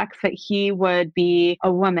sex that he would be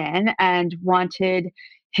a woman and wanted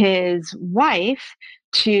his wife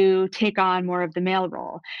to take on more of the male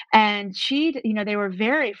role. And they were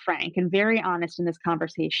very frank and very honest in this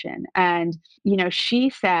conversation. And, she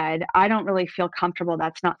said, I don't really feel comfortable.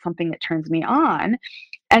 That's not something that turns me on.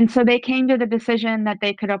 And so they came to the decision that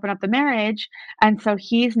they could open up the marriage. And so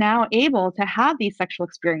he's now able to have these sexual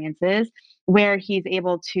experiences where he's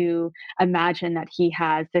able to imagine that he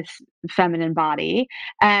has this feminine body,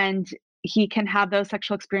 and he can have those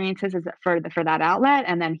sexual experiences for that outlet,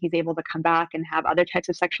 and then he's able to come back and have other types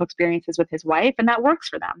of sexual experiences with his wife, and that works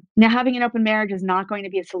for them. Now, having an open marriage is not going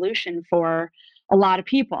to be a solution for a lot of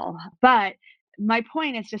people, but my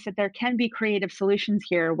point is just that there can be creative solutions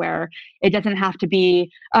here where it doesn't have to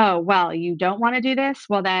be, oh, well, you don't want to do this,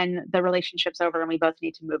 well, then the relationship's over and we both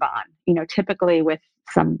need to move on. Typically with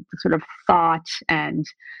some sort of thought, and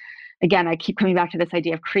again, I keep coming back to this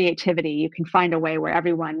idea of creativity. You can find a way where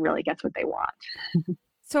everyone really gets what they want.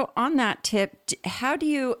 So on that tip,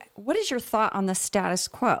 what is your thought on the status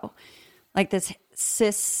quo? Like this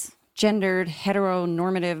cisgendered,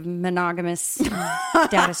 heteronormative, monogamous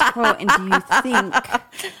status quo. And do you think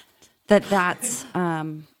that that's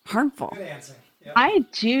harmful? Good answer. Yep. I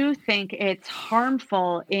do think it's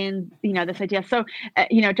harmful in, this idea. So,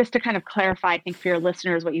 just to kind of clarify, I think for your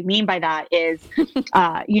listeners, what you mean by that is,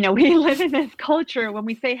 we live in this culture. When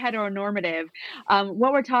we say heteronormative,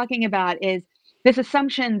 what we're talking about is this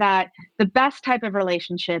assumption that the best type of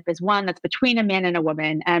relationship is one that's between a man and a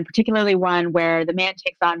woman, and particularly one where the man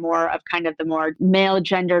takes on more of kind of the more male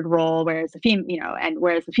gendered role, whereas the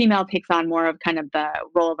female takes on more of kind of the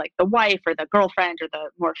role of like the wife or the girlfriend or the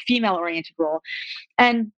more female oriented role.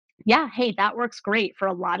 And yeah, hey, that works great for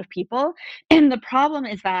a lot of people. And the problem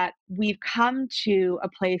is that we've come to a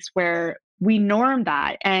place where we norm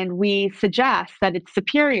that and we suggest that it's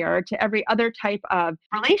superior to every other type of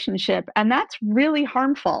relationship. And that's really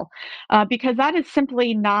harmful because that is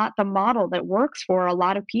simply not the model that works for a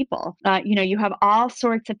lot of people. You have all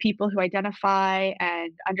sorts of people who identify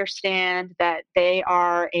and understand that they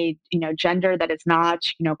are a, gender that is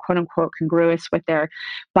not, quote unquote, congruous with their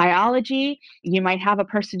biology. You might have a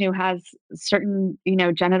person who has certain,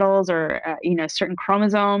 genitals or, certain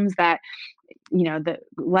chromosomes that that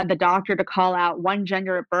led the doctor to call out one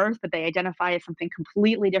gender at birth, but they identify as something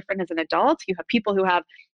completely different as an adult. You have people who have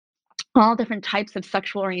all different types of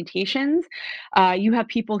sexual orientations. You have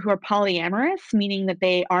people who are polyamorous, meaning that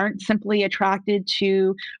they aren't simply attracted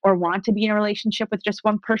to or want to be in a relationship with just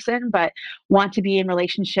one person, but want to be in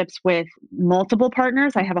relationships with multiple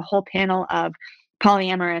partners. I have a whole panel of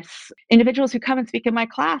polyamorous individuals who come and speak in my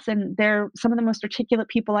class, and they're some of the most articulate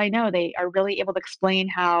people I know. They are really able to explain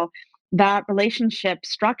how that relationship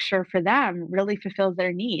structure for them really fulfills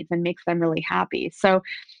their needs and makes them really happy. So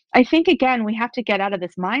I think, again, we have to get out of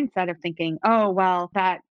this mindset of thinking, oh, well,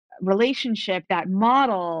 that relationship, that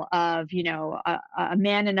model of, a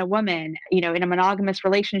man and a woman, in a monogamous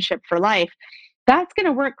relationship for life, that's going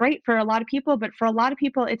to work great for a lot of people. But for a lot of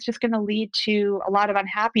people, it's just going to lead to a lot of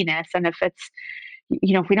unhappiness. And if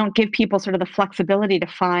we don't give people sort of the flexibility to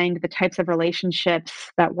find the types of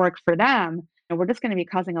relationships that work for them, we're just going to be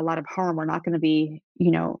causing a lot of harm. We're not going to be,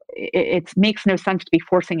 it makes no sense to be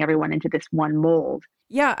forcing everyone into this one mold.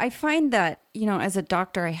 Yeah, I find that, as a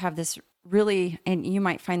doctor, I have this really, and you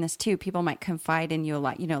might find this too, people might confide in you a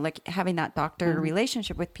lot, like having that doctor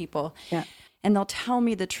relationship with people. Yeah. And they'll tell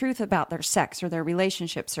me the truth about their sex or their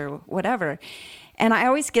relationships or whatever. And I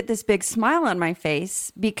always get this big smile on my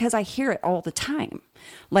face because I hear it all the time.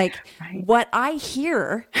 Like what I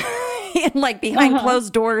hear like behind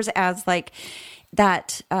closed doors as like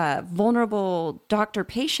that vulnerable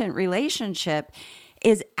doctor-patient relationship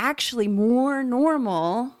is actually more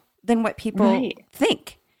normal than what people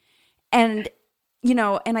think. And,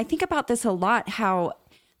 and I think about this a lot, how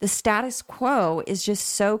the status quo is just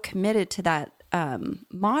so committed to that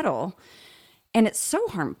model. And it's so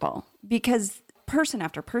harmful because person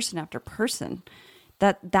after person after person,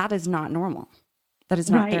 that is not normal. That is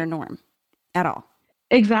not their norm at all.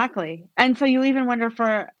 Exactly. And so you even wonder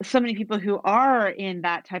for so many people who are in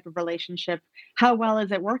that type of relationship, how well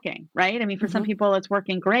is it working, right? I mean, for some people it's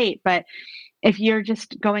working great, but if you're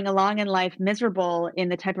just going along in life miserable in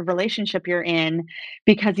the type of relationship you're in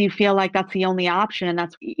because you feel like that's the only option, and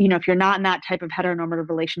that's, if you're not in that type of heteronormative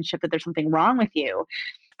relationship, that there's something wrong with you,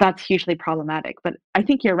 that's hugely problematic. But I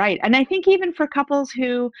think you're right. And I think even for couples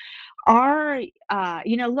who are,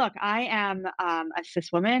 look, I am a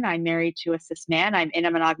cis woman. I'm married to a cis man. I'm in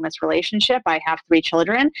a monogamous relationship. I have 3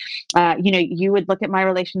 children. You would look at my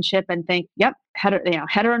relationship and think, yep,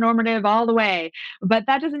 heteronormative all the way. But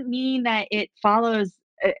that doesn't mean that it follows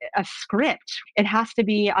a script. It has to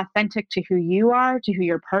be authentic to who you are, to who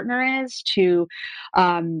your partner is, to,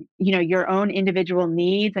 your own individual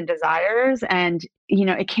needs and desires. And,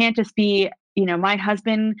 it can't just be, my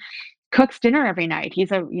husband cooks dinner every night.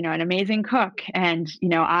 He's an amazing cook. And,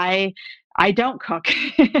 I don't cook.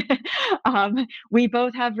 We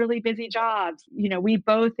both have really busy jobs. We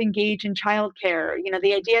both engage in childcare.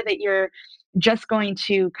 The idea that you're just going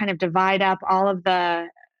to kind of divide up all of the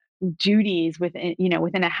duties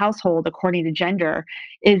within a household according to gender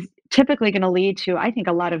is typically going to lead to, I think,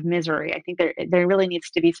 a lot of misery. I think there really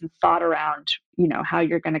needs to be some thought around, how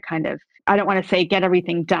you're going to kind of, I don't want to say get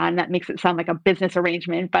everything done. That makes it sound like a business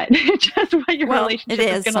arrangement, but just what your relationship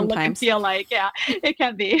is going to look and feel like. Yeah, it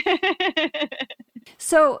can be.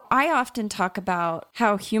 So I often talk about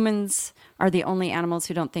how humans are the only animals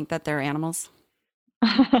who don't think that they're animals.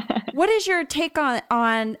 What is your take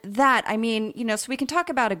on that? I mean, so we can talk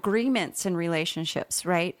about agreements in relationships,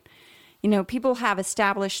 right? People have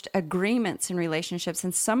established agreements in relationships,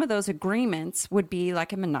 and some of those agreements would be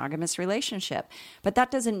like a monogamous relationship. But that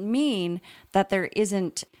doesn't mean that there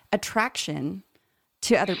isn't attraction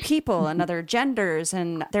to other people and other genders,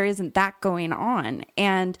 and there isn't that going on.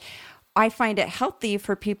 And I find it healthy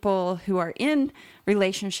for people who are in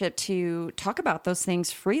relationship to talk about those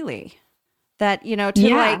things freely. That,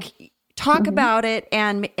 talk about it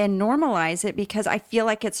and normalize it, because I feel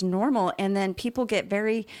like it's normal. And then people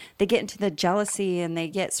they get into the jealousy and they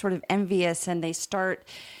get sort of envious and they start,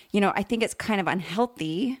 I think it's kind of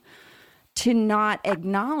unhealthy to not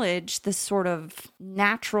acknowledge the sort of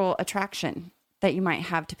natural attraction that you might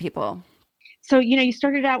have to people. So, you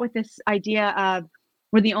started out with this idea of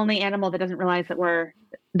we're the only animal that doesn't realize that we're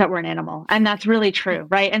an animal. And that's really true,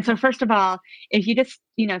 right? And so first of all, if you just,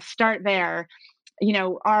 start there,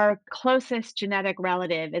 our closest genetic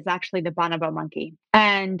relative is actually the bonobo monkey.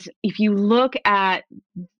 And if you look at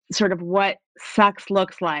sort of what sex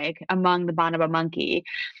looks like among the bonobo monkey,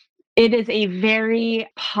 it is a very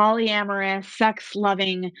polyamorous,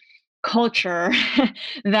 sex-loving culture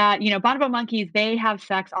that, bonobo monkeys, they have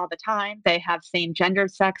sex all the time. They have same gender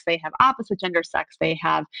sex. They have opposite gender sex. They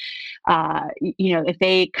have if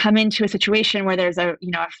they come into a situation where there's a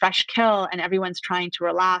fresh kill and everyone's trying to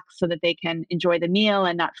relax so that they can enjoy the meal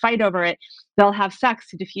and not fight over it, they'll have sex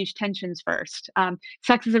to diffuse tensions first.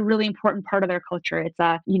 Sex is a really important part of their culture. It's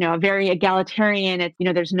a very egalitarian. It's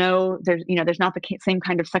there's not the same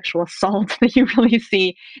kind of sexual assault that you really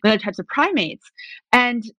see in other types of primates.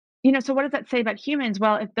 And so what does that say about humans?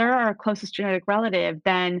 Well, if they're our closest genetic relative,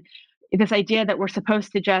 then this idea that we're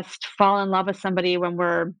supposed to just fall in love with somebody when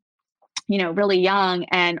we're really young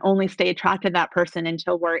and only stay attracted to that person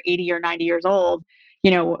until we're 80 or 90 years old,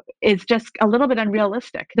 is just a little bit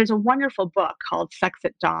unrealistic. There's a wonderful book called Sex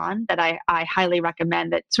at Dawn that I highly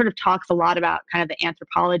recommend that sort of talks a lot about kind of the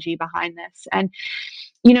anthropology behind this. And,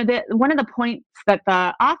 one of the points that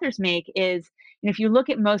the authors make is, if you look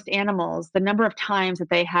at most animals, the number of times that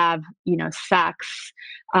they have, sex,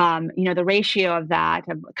 the ratio of that,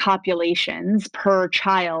 of copulations per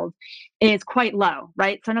child is quite low,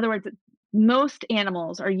 right? So in other words, most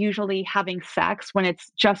animals are usually having sex when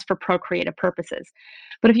it's just for procreative purposes.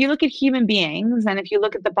 But if you look at human beings and if you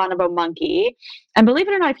look at the bonobo monkey, and believe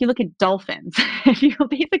it or not, if you look at dolphins, if you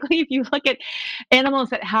look at animals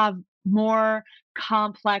that have more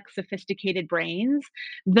complex, sophisticated brains,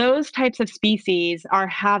 those types of species are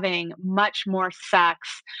having much more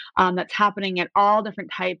sex that's happening at all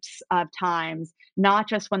different types of times, not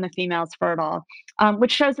just when the female's fertile,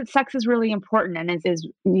 which shows that sex is really important and is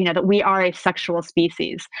that we are a sexual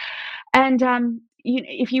species. And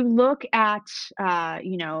if you look at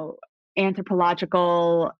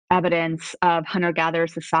anthropological evidence of hunter-gatherer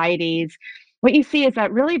societies, what you see is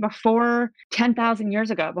that really before 10,000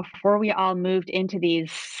 years ago, before we all moved into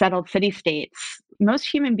these settled city-states, most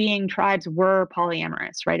human being tribes were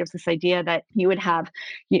polyamorous, right? It was this idea that you would have,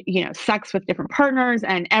 sex with different partners,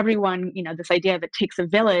 and everyone, this idea of it takes a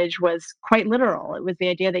village was quite literal. It was the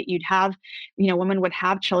idea that you'd have, women would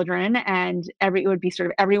have children, and it would be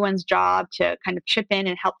sort of everyone's job to kind of chip in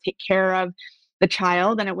and help take care of the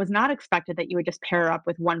child. And it was not expected that you would just pair up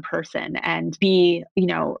with one person and be,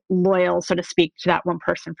 loyal, so to speak, to that one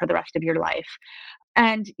person for the rest of your life.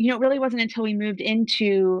 And, it really wasn't until we moved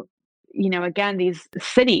into, again, these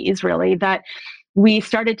cities really, that we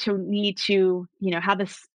started to need to, have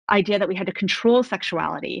this idea that we had to control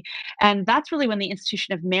sexuality. And that's really when the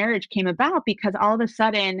institution of marriage came about, because all of a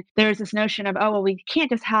sudden there's this notion of, oh, well, we can't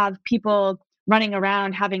just have people running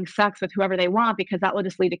around having sex with whoever they want, because that will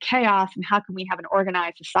just lead to chaos. And how can we have an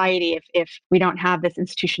organized society if we don't have this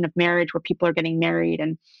institution of marriage where people are getting married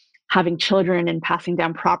and having children and passing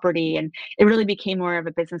down property? And it really became more of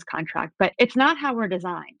a business contract. But it's not how we're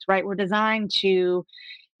designed, right? We're designed to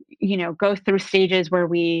go through stages where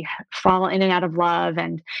we fall in and out of love.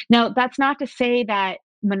 And now that's not to say that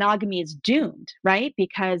monogamy is doomed, right?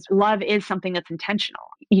 Because love is something that's intentional.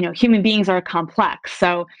 Human beings are complex.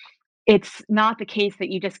 So it's not the case that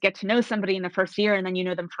you just get to know somebody in the first year and then you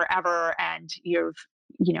know them forever and you've,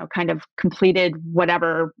 kind of completed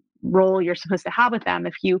whatever role you're supposed to have with them.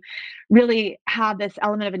 If you really have this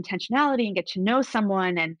element of intentionality and get to know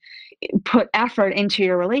someone and put effort into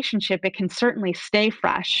your relationship, it can certainly stay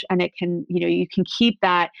fresh, and it can, you can keep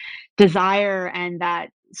that desire and that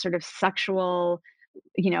sort of sexual,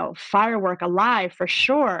 firework alive for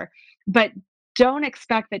sure. But don't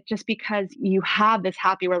expect that just because you have this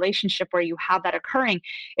happy relationship where you have that occurring,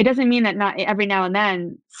 it doesn't mean that not every now and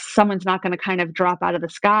then someone's not going to kind of drop out of the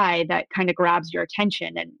sky that kind of grabs your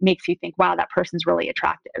attention and makes you think, wow, that person's really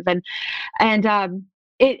attractive. And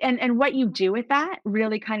what you do with that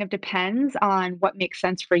really kind of depends on what makes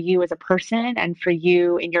sense for you as a person and for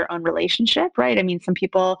you in your own relationship, right? I mean, some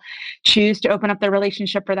people choose to open up their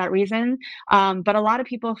relationship for that reason, but a lot of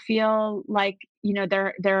people feel like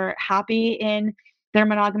they're happy in their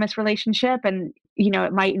monogamous relationship, and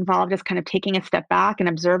it might involve just kind of taking a step back and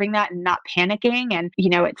observing that and not panicking. And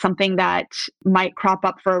it's something that might crop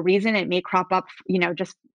up for a reason. It may crop up,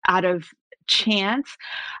 just out of chance.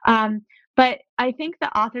 But I think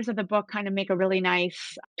the authors of the book kind of make a really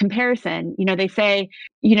nice comparison. They say,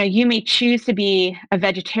 you may choose to be a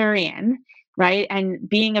vegetarian, right? And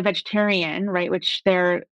being a vegetarian, right, which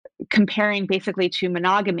they're comparing basically to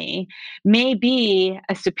monogamy, may be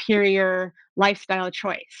a superior lifestyle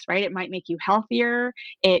choice, right? It might make you healthier.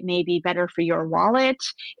 It may be better for your wallet.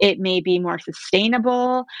 It may be more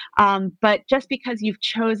sustainable. But just because you've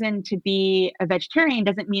chosen to be a vegetarian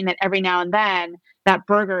doesn't mean that every now and then that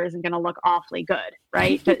burger isn't going to look awfully good,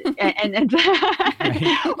 right? and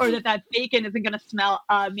Right. or that bacon isn't going to smell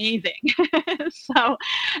amazing. so,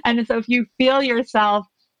 and so if you feel yourself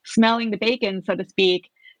smelling the bacon, so to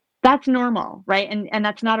speak, that's normal, right? And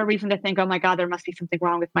that's not a reason to think, oh my God, there must be something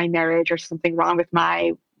wrong with my marriage or something wrong with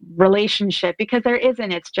my relationship, because there isn't.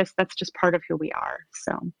 That's just part of who we are.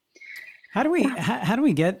 So How do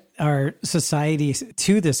we get our society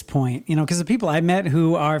to this point? You know, because the people I met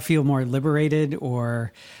who feel more liberated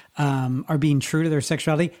or are being true to their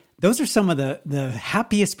sexuality, those are some of the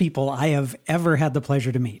happiest people I have ever had the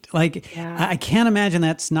pleasure to meet. Like, yeah. I can't imagine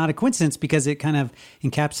that's not a coincidence, because it kind of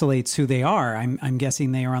encapsulates who they are. I'm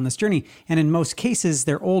guessing they are on this journey, and in most cases,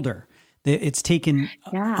 they're older. It's taken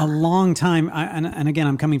a long time. And again,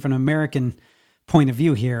 I'm coming from an American point of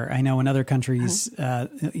view here. I know in other countries,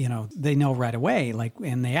 you know, they know right away, like,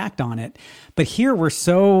 and they act on it. But here we're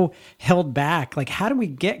so held back. Like, how do we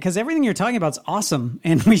get, because everything you're talking about is awesome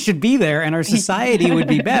and we should be there and our society would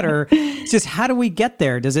be better. It's just, how do we get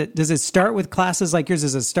there? Does it start with classes like yours?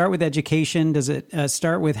 Does it start with education? Does it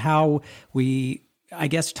start with how we, I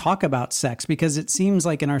guess, talk about sex? Because it seems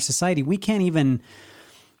like in our society, we can't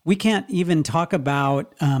even talk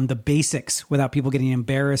about the basics without people getting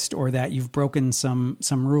embarrassed or that you've broken some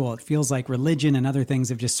rule. It feels like religion and other things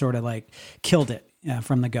have just sort of like killed it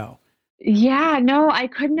from the go. Yeah, no, I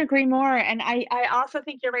couldn't agree more. And I also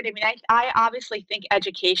think you're right. I mean, I obviously think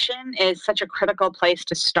education is such a critical place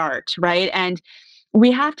to start, right? And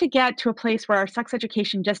we have to get to a place where our sex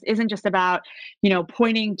education just isn't just about,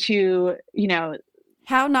 pointing to,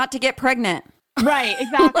 how not to get pregnant. Right,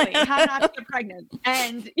 exactly. How not to get pregnant.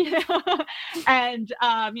 And,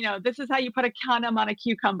 this is how you put a condom on a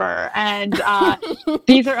cucumber. And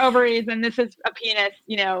these are ovaries and this is a penis,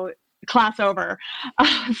 class over.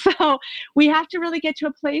 So we have to really get to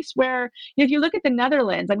a place where, if you look at the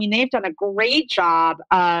Netherlands, I mean, they've done a great job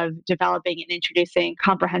of developing and introducing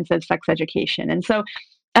comprehensive sex education. And so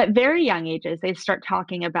at very young ages, they start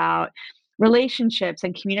talking about relationships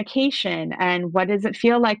and communication, and what does it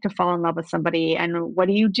feel like to fall in love with somebody, and what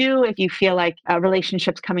do you do if you feel like a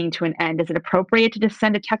relationship's coming to an end? Is it appropriate to just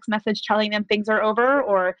send a text message telling them things are over,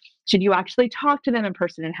 or should you actually talk to them in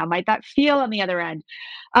person, and how might that feel on the other end?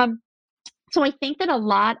 So I think that a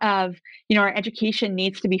lot of, our education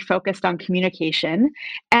needs to be focused on communication.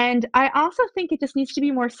 And I also think it just needs to be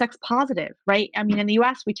more sex positive, right? I mean, in the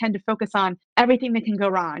US, we tend to focus on everything that can go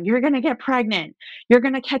wrong. You're going to get pregnant. You're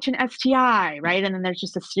going to catch an STI, right? And then there's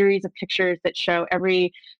just a series of pictures that show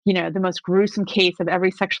every, the most gruesome case of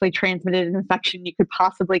every sexually transmitted infection you could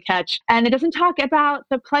possibly catch. And it doesn't talk about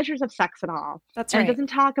the pleasures of sex at all. That's right. right. It doesn't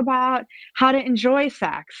talk about how to enjoy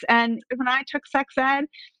sex. And when I took sex ed,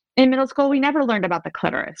 in middle school, we never learned about the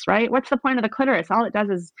clitoris, right? What's the point of the clitoris? All it does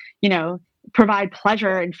is, provide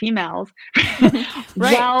pleasure in females. Right.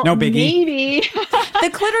 Well, No biggie. maybe. The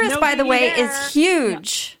clitoris, by the way, is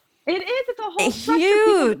huge. Yeah. It is. It's a whole structure.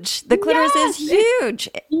 Huge. The clitoris is huge.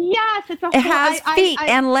 Yes, it's a whole. It has feet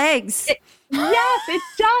and legs. Yes, it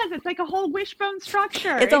does. It's like a whole wishbone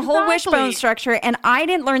structure. It's a whole wishbone structure. And I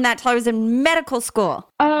didn't learn that till I was in medical school.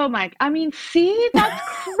 Oh my, I mean, see, that's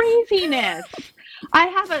craziness. I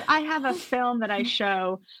have a film that I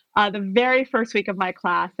show the very first week of my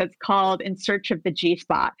class that's called In Search of the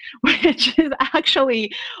G-Spot, which is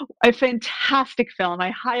actually a fantastic film.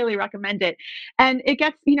 I highly recommend it. And it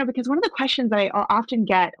gets, because one of the questions I often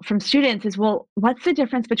get from students is, well, what's the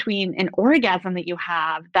difference between an orgasm that you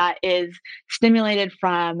have that is stimulated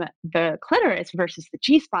from the clitoris versus the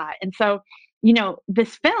G-Spot? And so,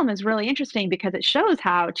 this film is really interesting because it shows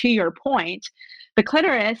how, to your point, the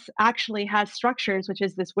clitoris actually has structures, which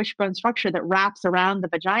is this wishbone structure that wraps around the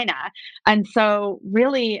vagina. And so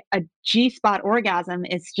really a G-spot orgasm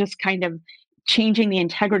is just kind of changing the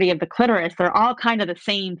integrity of the clitoris. They're all kind of the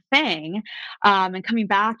same thing, and coming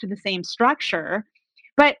back to the same structure.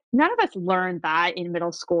 But none of us learned that in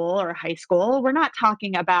middle school or high school. We're not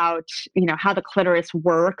talking about, how the clitoris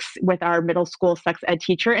works with our middle school sex ed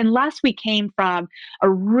teacher, unless we came from a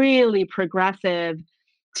really progressive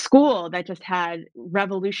school that just had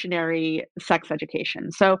revolutionary sex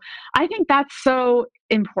education. So I think that's so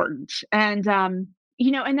important. And, and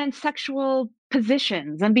then sexual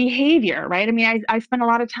positions and behavior, right? I mean, I spend a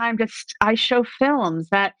lot of time I show films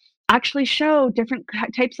that actually show different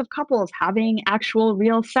types of couples having actual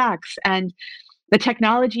real sex. And the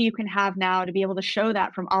technology you can have now to be able to show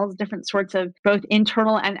that from all different sorts of both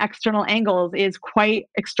internal and external angles is quite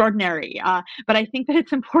extraordinary. But I think that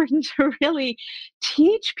it's important to really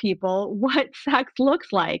teach people what sex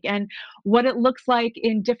looks like and what it looks like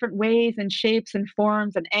in different ways and shapes and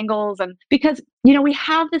forms and angles. And because, we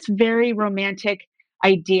have this very romantic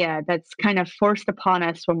idea that's kind of forced upon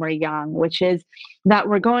us when we're young, which is that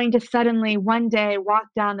we're going to suddenly one day walk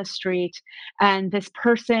down the street and this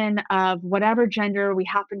person of whatever gender we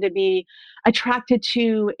happen to be attracted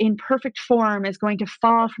to in perfect form is going to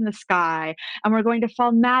fall from the sky, and we're going to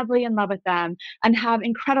fall madly in love with them and have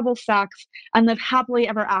incredible sex and live happily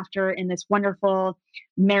ever after in this wonderful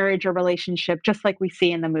marriage or relationship, just like we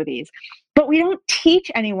see in the movies. But we don't teach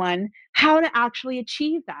anyone how to actually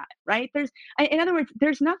achieve that, right? In other words,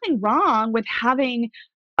 there's nothing wrong with having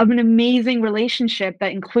an amazing relationship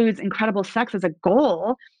that includes incredible sex as a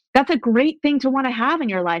goal. That's a great thing to want to have in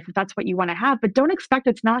your life if that's what you want to have, but don't expect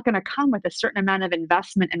it's not going to come with a certain amount of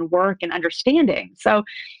investment and work and understanding. So,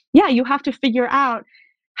 yeah, you have to figure out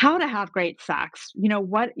how to have great sex.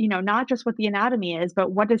 Not just what the anatomy is,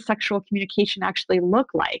 but what does sexual communication actually look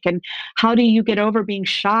like? And how do you get over being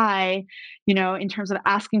shy, in terms of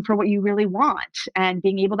asking for what you really want and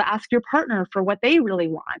being able to ask your partner for what they really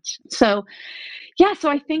want? So, yeah, so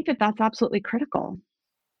I think that that's absolutely critical.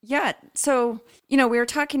 Yeah. So, we were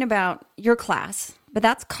talking about your class, but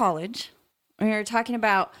that's college. We were talking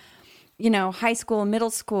about, high school,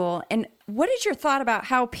 middle school. And what is your thought about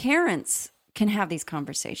how parents can have these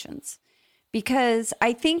conversations? Because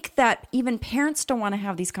I think that even parents don't want to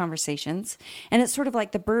have these conversations. And it's sort of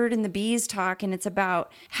like the bird and the bees talk, and it's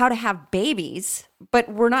about how to have babies,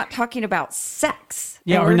 but we're not talking about sex.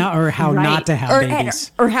 Yeah, or how not to have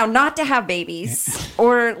babies. Or how not to have babies.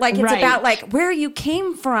 Or like it's about like where you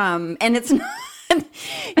came from. And it's not,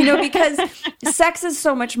 because sex is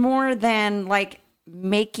so much more than like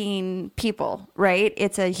making people, right?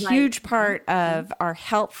 It's a huge part of our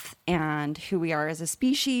health and who we are as a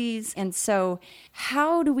species. And so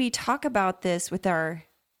how do we talk about this with our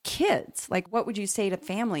kids? Like, what would you say to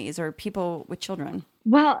families or people with children?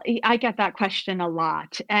 Well, I get that question a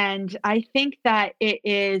lot. And I think that it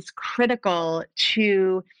is critical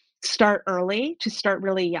to start early, to start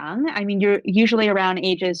really young. I mean, you're usually around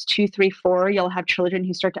ages 2, 3, 4, you'll have children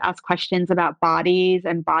who start to ask questions about bodies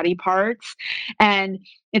and body parts. And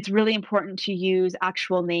it's really important to use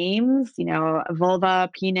actual names,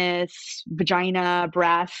 vulva, penis, vagina,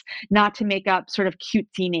 breast, not to make up sort of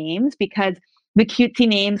cutesy names, because the cutesy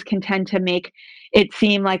names can tend to make it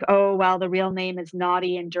seem like, oh, well, the real name is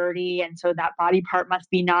naughty and dirty, and so that body part must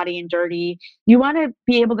be naughty and dirty. You want to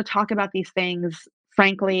be able to talk about these things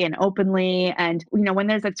frankly and openly. And, when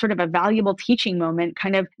there's a sort of a valuable teaching moment,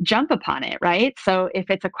 kind of jump upon it, right? So if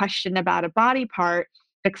it's a question about a body part,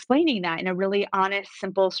 explaining that in a really honest,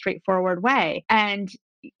 simple, straightforward way. And,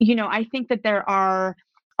 I think that there are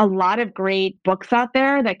a lot of great books out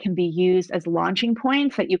there that can be used as launching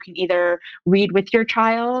points that you can either read with your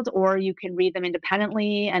child or you can read them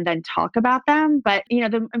independently and then talk about them. But,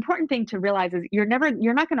 the important thing to realize is you're not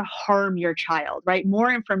going to harm your child, right?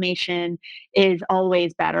 More information is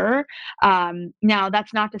always better. Now,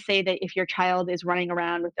 that's not to say that if your child is running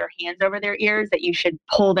around with their hands over their ears, that you should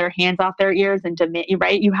pull their hands off their ears and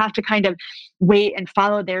right? You have to kind of wait and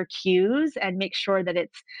follow their cues and make sure that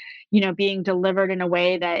it's, being delivered in a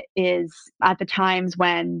way that is at the times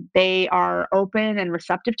when they are open and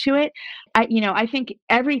receptive to it. I think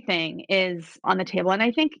everything is on the table. And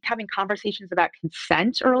I think having conversations about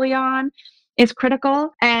consent early on is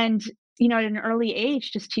critical. And, at an early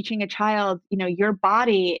age, just teaching a child, your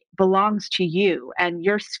body belongs to you and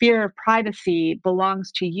your sphere of privacy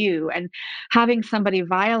belongs to you. And having somebody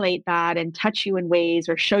violate that and touch you in ways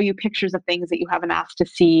or show you pictures of things that you haven't asked to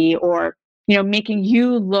see, or making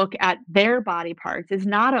you look at their body parts is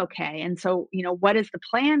not okay. And so, what is the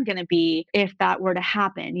plan going to be if that were to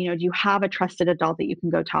happen? Do you have a trusted adult that you can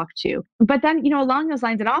go talk to? But then, along those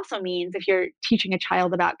lines, it also means if you're teaching a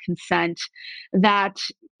child about consent that,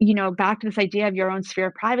 back to this idea of your own sphere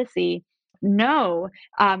of privacy, no,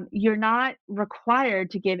 you're not required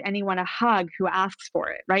to give anyone a hug who asks for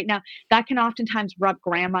it. Right now, that can oftentimes rub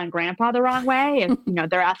grandma and grandpa the wrong way. If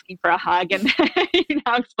they're asking for a hug, and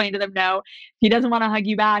explain to them, no, he doesn't want to hug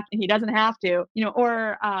you back, and he doesn't have to.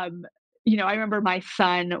 I remember my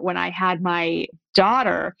son when I had my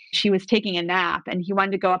daughter. She was taking a nap, and he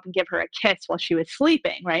wanted to go up and give her a kiss while she was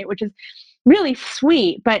sleeping. Right, which is really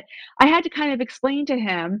sweet. But I had to kind of explain to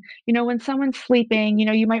him, when someone's sleeping,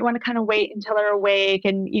 you might want to kind of wait until they're awake,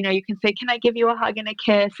 and, you can say, can I give you a hug and a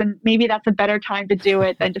kiss? And maybe that's a better time to do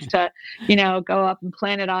it than just to, go up and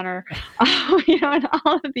plant it on her. And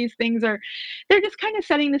all of these things they're just kind of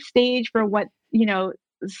setting the stage for what,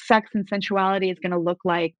 sex and sensuality is going to look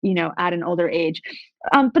like, at an older age.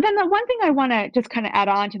 But then the one thing I want to just kind of add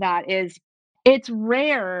on to that is, it's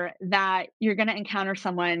rare that you're going to encounter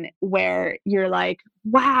someone where you're like,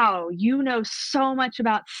 wow, you know so much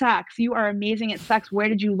about sex. You are amazing at sex. Where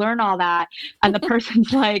did you learn all that? And the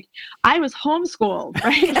person's like, I was homeschooled,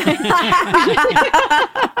 right?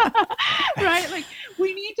 Right? Like,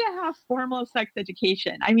 we need to have formal sex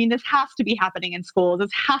education. I mean, this has to be happening in schools. This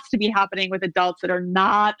has to be happening with adults that are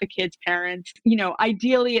not the kid's parents.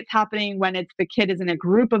 Ideally, it's happening when the kid is in a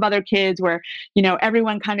group of other kids where,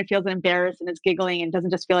 everyone kind of feels embarrassed and is giggling and doesn't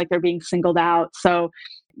just feel like they're being singled out. So,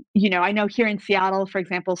 I know here in Seattle, for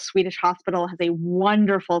example, Swedish Hospital has a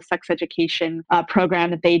wonderful sex education program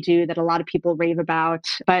that they do that a lot of people rave about.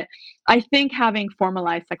 But I think having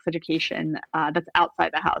formalized sex education that's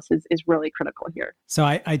outside the house is really critical here. So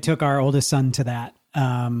I took our oldest son to that.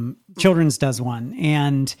 Children's does one.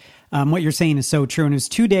 And what you're saying is so true. And it was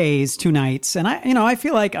 2 days, 2 nights. And I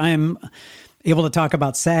feel like I'm able to talk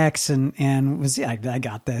about sex and I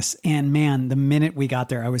got this. And man, the minute we got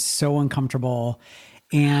there, I was so uncomfortable.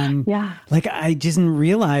 And I didn't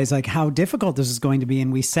realize how difficult this was going to be.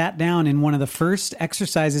 And we sat down, and one of the first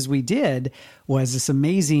exercises we did was this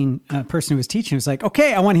amazing person who was teaching was like,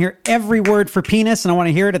 okay, I want to hear every word for penis, and I want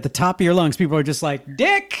to hear it at the top of your lungs. People are just like,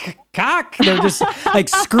 dick, cock. They're just like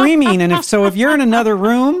screaming. And if you're in another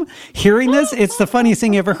room hearing this, it's the funniest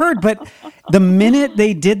thing you ever heard. But the minute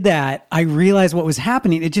they did that, I realized what was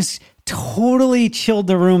happening. It just totally chilled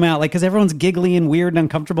the room out, because everyone's giggly and weird and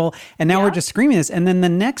uncomfortable. And now we're just screaming this. And then the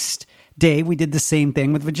next day we did the same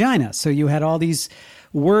thing with vagina. So you had all these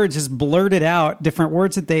words just blurted out, different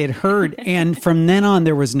words that they had heard. And from then on,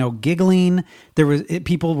 there was no giggling.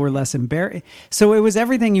 People were less embarrassed. So it was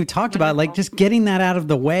everything you talked about, like just getting that out of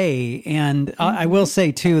the way. And I will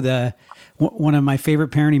say too, one of my favorite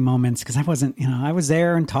parenting moments, because I wasn't, I was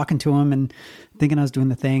there and talking to him and thinking I was doing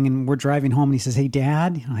the thing, and we're driving home and he says, hey,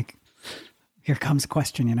 Dad, here comes a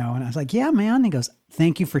question, and I was like, yeah, man. And he goes,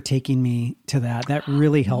 thank you for taking me to that. That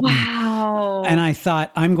really helped me. And I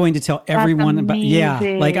thought, I'm going to tell everyone about,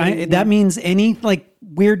 that means any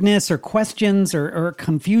weirdness or questions or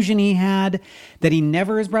confusion he had that he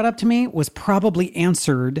never has brought up to me was probably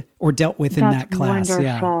answered or dealt with in that class. Wonderful.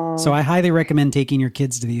 Yeah. So I highly recommend taking your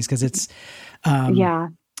kids to these, because it's,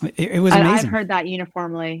 it was amazing. I've heard that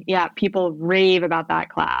uniformly. Yeah. People rave about that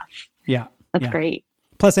class. Yeah. That's great.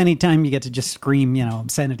 Plus, anytime you get to just scream,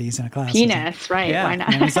 obscenities in a class. Penis, right? Yeah. Why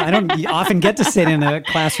not? I don't often get to sit in a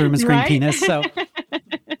classroom and scream penis, so.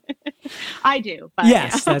 I do. But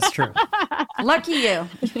yes, that's true. Lucky you.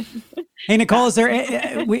 Hey, Nicole, is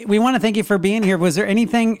there? We want to thank you for being here. Was there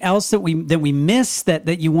anything else that we missed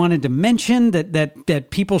that you wanted to mention that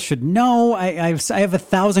people should know? I have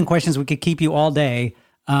 1,000 questions. We could keep you all day.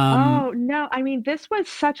 Oh, no. I mean, this was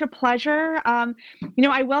such a pleasure.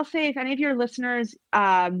 I will say, if any of your listeners,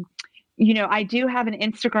 I do have an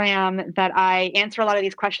Instagram that I answer a lot of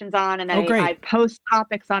these questions on, and I post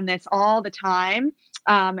topics on this all the time.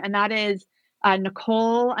 And that is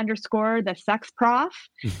Nicole _ the sex prof.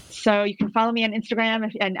 So you can follow me on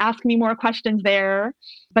Instagram and ask me more questions there.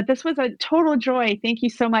 But this was a total joy. Thank you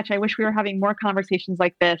so much. I wish we were having more conversations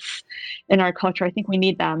like this in our culture. I think we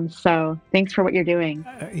need them. So thanks for what you're doing.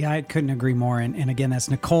 I couldn't agree more. And again, that's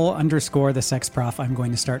Nicole _ the sex prof. I'm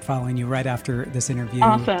going to start following you right after this interview.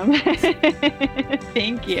 Awesome.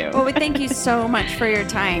 Thank you. Well, thank you so much for your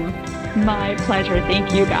time. My pleasure.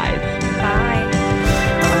 Thank you, guys. Bye.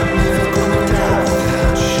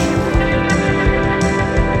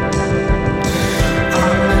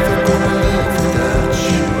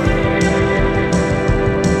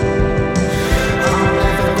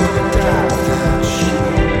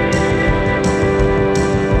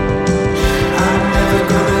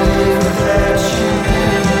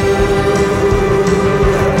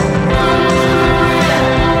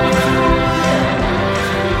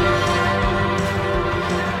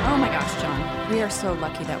 So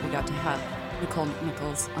lucky that we got to have Nicole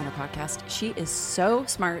McNichols on our podcast. She is so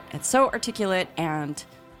smart and so articulate and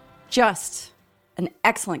just an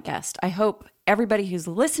excellent guest. I hope everybody who's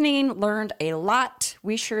listening learned a lot.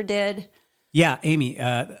 We sure did. Yeah, Amy,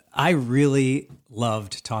 I really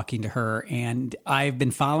loved talking to her, and I've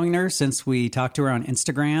been following her since we talked to her on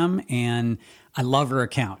Instagram, and I love her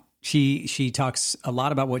account. She talks a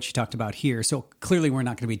lot about what she talked about here. So clearly we're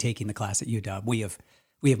not going to be taking the class at UW.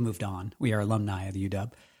 we have moved on. We are alumni of the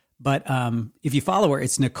UW. But if you follow her,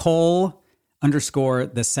 it's Nicole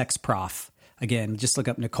 _ the sex prof. Again, just look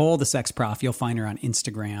up Nicole, the sex prof. You'll find her on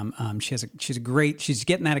Instagram. She's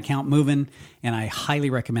getting that account moving, and I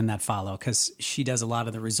highly recommend that follow because she does a lot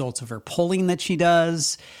of the results of her polling that she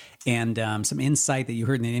does, and some insight that you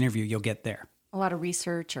heard in the interview you'll get there. A lot of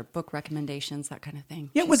research or book recommendations, that kind of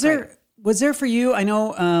thing. Yeah, was there for you? I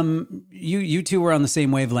know you two were on the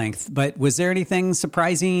same wavelength, but was there anything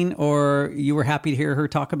surprising or you were happy to hear her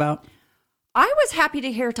talk about? I was happy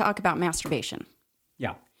to hear her talk about masturbation.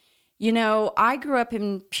 Yeah. You know, I grew up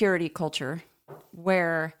in purity culture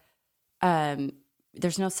where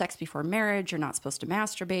there's no sex before marriage. You're not supposed to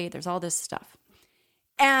masturbate. There's all this stuff.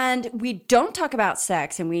 And we don't talk about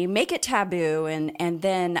sex and we make it taboo. And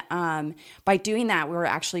then by doing that, we're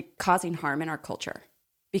actually causing harm in our culture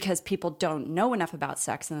because people don't know enough about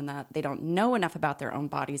sex and that they don't know enough about their own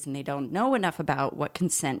bodies and they don't know enough about what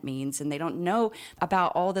consent means and they don't know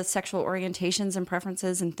about all the sexual orientations and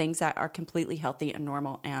preferences and things that are completely healthy and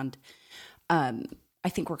normal. And I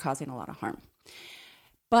think we're causing a lot of harm.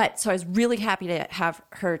 But so I was really happy to have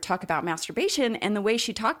her talk about masturbation and the way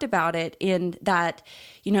she talked about it in that,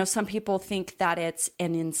 you know, some people think that it's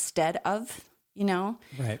an instead of, you know,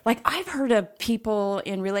 right. Like I've heard of people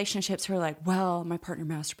in relationships who are like, well, my partner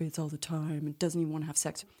masturbates all the time and doesn't even want to have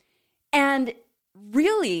sex. And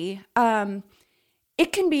really,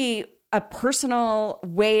 it can be a personal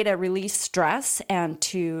way to release stress and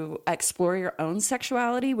to explore your own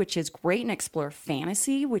sexuality, which is great, and explore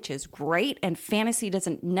fantasy, which is great. And fantasy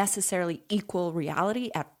doesn't necessarily equal reality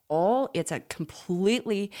at all. It's a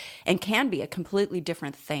completely, and can be a completely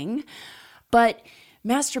different thing. But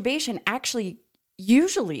masturbation actually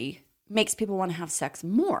usually makes people want to have sex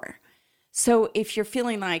more. So if you're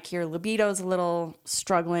feeling like your libido's a little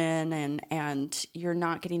struggling and you're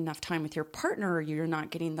not getting enough time with your partner, or you're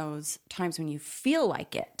not getting those times when you feel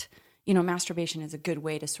like it, you know, masturbation is a good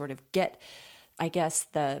way to sort of get, I guess,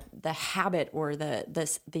 the habit or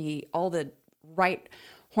the all the right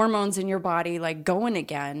hormones in your body like going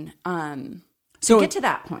again to get to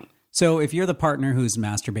that point. So if you're the partner who's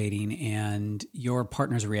masturbating and your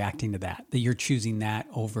partner's reacting to that you're choosing that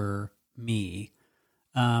over me,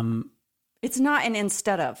 it's not an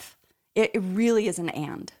instead of. It really is an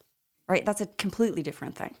and, right? That's a completely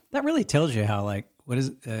different thing. That really tells you how, like, what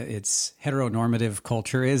is it's heteronormative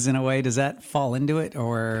culture is in a way. Does that fall into it,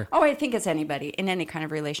 or? Oh, I think it's anybody in any kind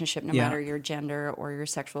of relationship, no matter your gender or your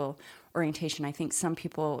sexual orientation. I think some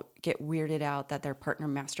people get weirded out that their partner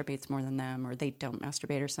masturbates more than them, or they don't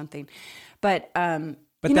masturbate or something. But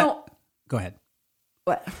you know, go ahead.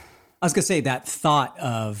 What? I was gonna say that thought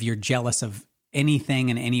of you're jealous of anything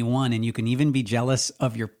and anyone, and you can even be jealous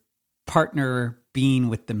of your partner being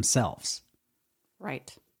with themselves.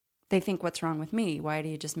 Right. They think, what's wrong with me? Why do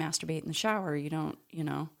you just masturbate in the shower? You don't, you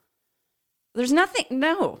know. There's nothing,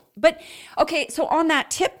 no. But, okay, so on that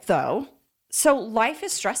tip, though, so life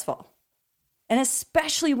is stressful. And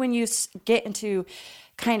especially when you get into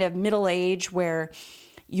kind of middle age where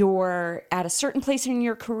you're at a certain place in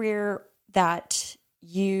your career that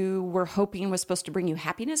you were hoping was supposed to bring you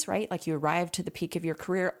happiness, right? Like you arrived to the peak of your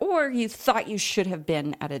career, or you thought you should have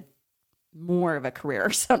been at a more of a career or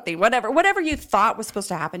something, whatever you thought was supposed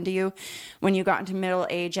to happen to you when you got into middle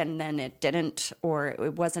age and then it didn't, or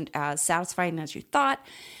it wasn't as satisfying as you thought,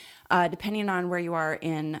 depending on where you are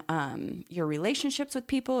in your relationships with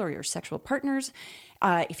people or your sexual partners.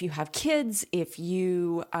 If you have kids, if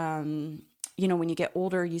you, you know, when you get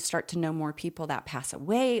older, you start to know more people that pass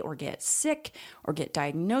away or get sick or get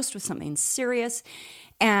diagnosed with something serious,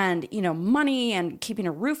 and, you know, money and keeping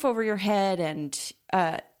a roof over your head. And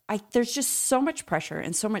there's just so much pressure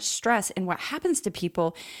and so much stress. And what happens to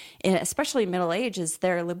people, especially middle age, is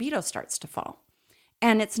their libido starts to fall.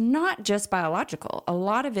 And it's not just biological. A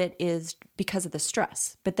lot of it is because of the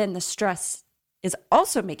stress, but then the stress is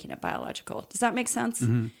also making it biological. Does that make sense?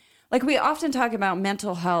 Mm-hmm. Like we often talk about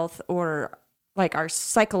mental health or like our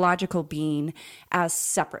psychological being as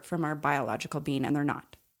separate from our biological being, and they're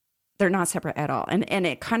not. They're not separate at all. And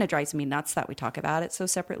it kind of drives me nuts that we talk about it so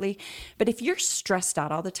separately. But if you're stressed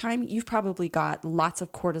out all the time, you've probably got lots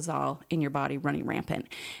of cortisol in your body running rampant.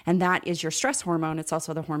 And that is your stress hormone. It's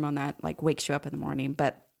also the hormone that like wakes you up in the morning,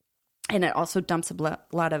 and it also dumps a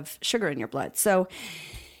lot of sugar in your blood. So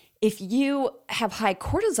if you have high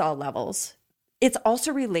cortisol levels, it's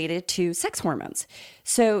also related to sex hormones.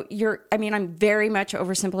 So I'm very much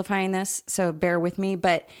oversimplifying this, so bear with me,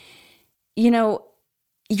 but you know,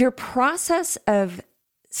 your process of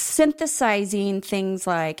synthesizing things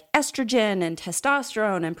like estrogen and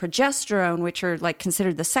testosterone and progesterone, which are like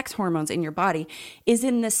considered the sex hormones in your body, is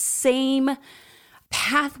in the same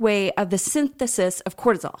pathway of the synthesis of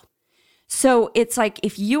cortisol. So it's like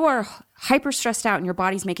if you are hyper stressed out and your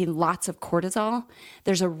body's making lots of cortisol,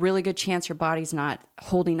 there's a really good chance your body's not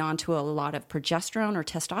holding on to a lot of progesterone or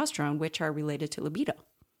testosterone, which are related to libido.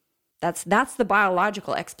 That's the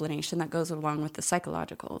biological explanation that goes along with the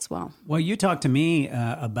psychological as well. Well, you talked to me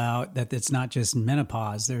about that it's not just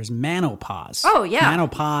menopause, there's menopause. Oh, yeah.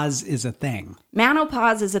 Menopause is a thing.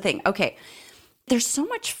 Menopause is a thing. Okay. There's so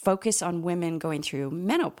much focus on women going through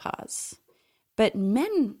menopause, but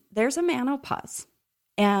men, there's a menopause.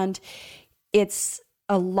 And it's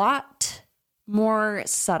a lot more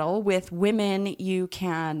subtle. With women, you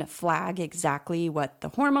can flag exactly what the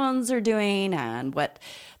hormones are doing and what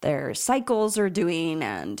their cycles are doing,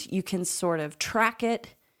 and you can sort of track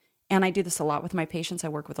it. And I do this a lot with my patients. I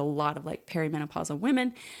work with a lot of like perimenopausal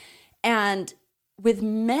women. And with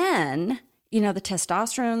men, the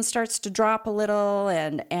testosterone starts to drop a little,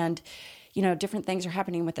 and different things are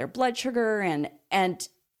happening with their blood sugar, and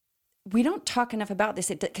we don't talk enough about this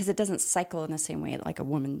because it doesn't cycle in the same way like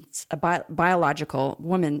a biological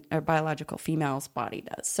woman or biological female's body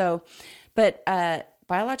does. So, but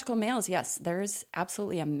biological males, yes, there's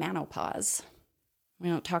absolutely a menopause. We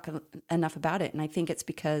don't talk enough about it, and I think it's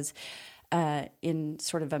because in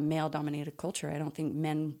sort of a male-dominated culture, I don't think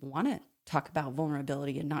men want to talk about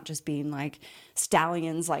vulnerability and not just being like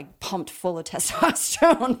stallions, like pumped full of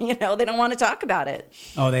testosterone. They don't want to talk about it.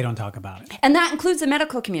 Oh, they don't talk about it. And that includes the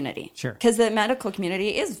medical community. Sure. Because the medical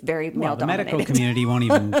community is very male dominated. The medical community won't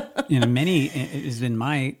even, many has been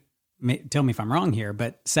tell me if I'm wrong here,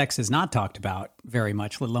 but sex is not talked about very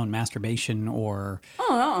much, let alone masturbation or.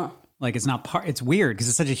 Oh, like it's not it's weird because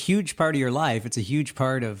it's such a huge part of your life. It's a huge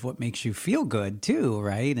part of what makes you feel good too,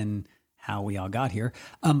 right? And how we all got here.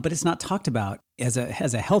 But it's not talked about as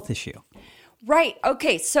a health issue. Right.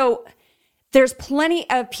 Okay. So there's plenty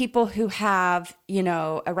of people who have,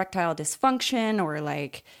 erectile dysfunction or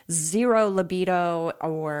like zero libido,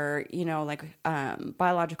 or,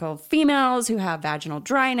 biological females who have vaginal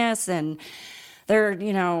dryness, and they're,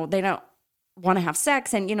 they don't want to have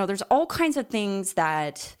sex. And, there's all kinds of things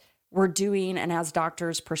that we're doing and as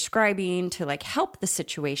doctors prescribing to like help the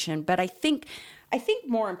situation. But I think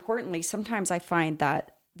more importantly, sometimes I find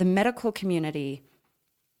that the medical community,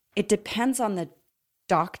 it depends on the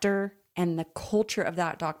doctor and the culture of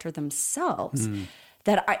that doctor themselves.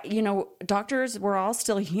 That doctors, we're all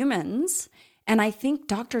still humans. And I think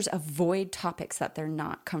doctors avoid topics that they're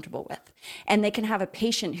not comfortable with. And they can have a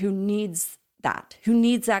patient who needs that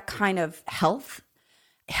kind of help,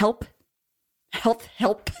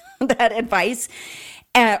 that advice,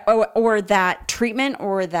 or that treatment,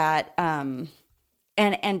 or that,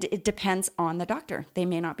 and it depends on the doctor. They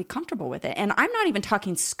may not be comfortable with it. And I'm not even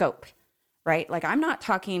talking scope, right? Like I'm not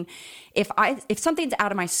talking if something's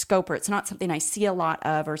out of my scope, or it's not something I see a lot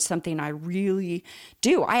of, or something I really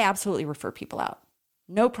do, I absolutely refer people out.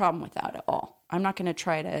 No problem with that at all. I'm not going to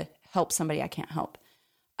try to help somebody I can't help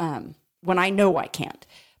when I know I can't.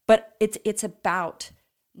 But it's about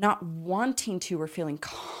not wanting to or feeling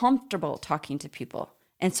comfortable talking to people.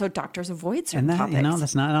 And so doctors avoid certain topics.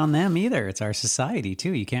 That's not on them either. It's our society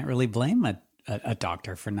too. You can't really blame a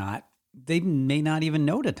doctor for not. They may not even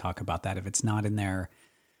know to talk about that if it's not in their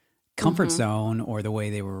comfort zone or the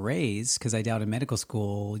way they were raised. Because I doubt in medical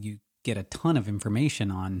school you get a ton of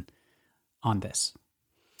information on this.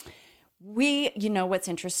 What's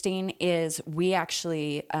interesting is we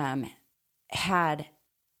actually had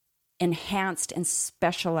enhanced and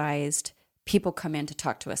specialized people come in to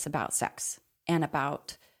talk to us about sex. And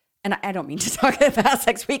I don't mean to talk about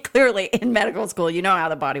sex. We clearly, in medical school, how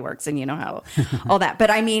the body works and how all that. But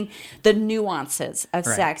I mean, the nuances of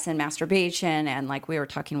sex and masturbation. And like we were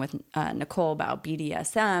talking with Nicole about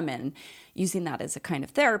BDSM and using that as a kind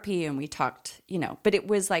of therapy. And we talked, but it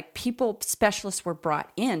was like specialists were brought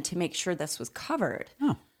in to make sure this was covered.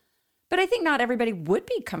 Oh. But I think not everybody would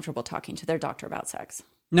be comfortable talking to their doctor about sex.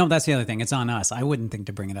 No, that's the other thing. It's on us. I wouldn't think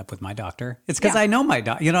to bring it up with my doctor. It's because I know my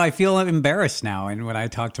doctor. I feel embarrassed now. And when I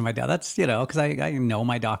talk to my dad, that's, because I know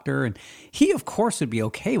my doctor. And he, of course, would be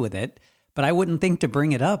okay with it. But I wouldn't think to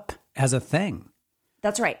bring it up as a thing.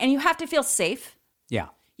 That's right. And you have to feel safe. Yeah.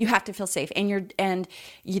 You have to feel safe. And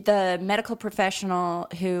the medical professional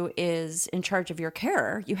who is in charge of your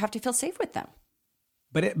care, you have to feel safe with them.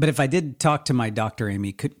 But if I did talk to my doctor,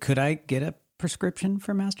 Amy, could I get a prescription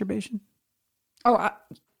for masturbation? Oh,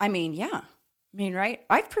 I mean, yeah. I mean, right?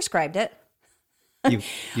 I've prescribed it. You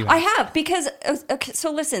I have, because, okay,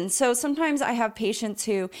 so listen, so sometimes I have patients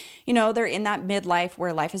who, they're in that midlife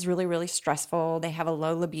where life is really, really stressful. They have a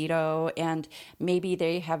low libido, and maybe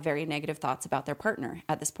they have very negative thoughts about their partner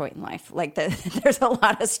at this point in life. Like there's a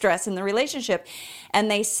lot of stress in the relationship.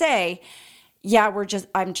 And they say, yeah,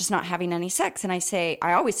 I'm just not having any sex. And I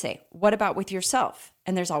always say, what about with yourself?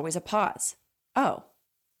 And there's always a pause. Oh,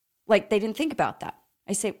 like they didn't think about that.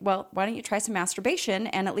 I say, well, why don't you try some masturbation,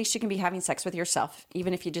 and at least you can be having sex with yourself,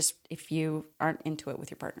 even if you aren't into it with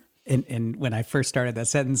your partner. And when I first started that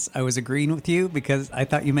sentence, I was agreeing with you because I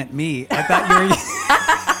thought you meant me. I thought you were.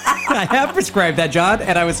 I have prescribed that, John,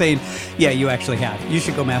 and I was saying, yeah, you actually have. You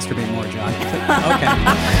should go masturbate more, John.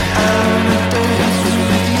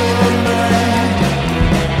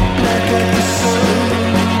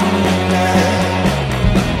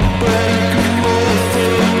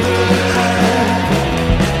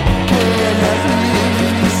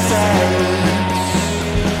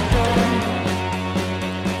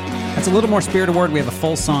 It's a little more Spirit Award. We have a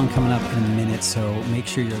full song coming up in a minute, so make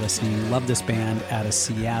sure you're listening. Love this band out of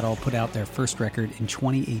Seattle. Put out their first record in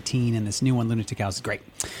 2018, and this new one, Lunatic House, is great.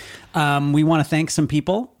 We want to thank some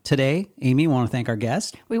people today. Amy, we want to thank our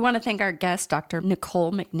guest. We want to thank our guest, Dr.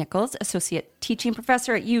 Nicole McNichols, Associate Teaching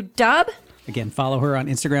Professor at UW. Again, follow her on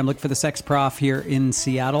Instagram. Look for the Sex Prof here in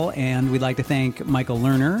Seattle. And we'd like to thank Michael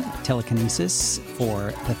Lerner, Telekinesis,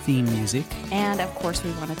 for the theme music. And, of course, we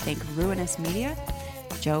want to thank Ruinous Media,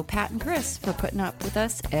 Joe, Pat, and Chris for putting up with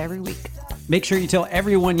us every week. Make sure you tell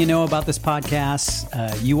everyone you know about this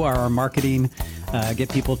podcast. You are our marketing. Get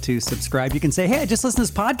people to subscribe. You can say, hey, I just listened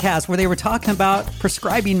to this podcast where they were talking about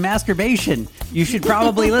prescribing masturbation. You should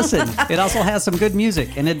probably listen. It also has some good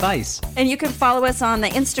music and advice. And you can follow us on the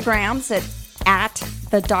Instagrams at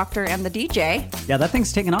the Doctor and the DJ. Yeah, that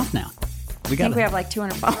thing's taking off now. I think we have like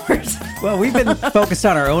 200 followers. Well, we've been focused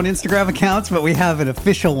on our own Instagram accounts, but we have an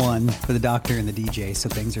official one for the Doctor and the DJ, so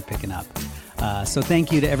things are picking up. So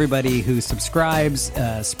thank you to everybody who subscribes,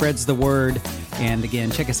 spreads the word, and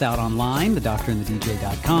again, check us out online,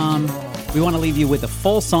 thedoctorandthedj.com. We want to leave you with a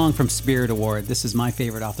full song from Spirit Award. This is my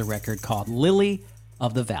favorite off the record, called Lily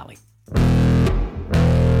of the Valley.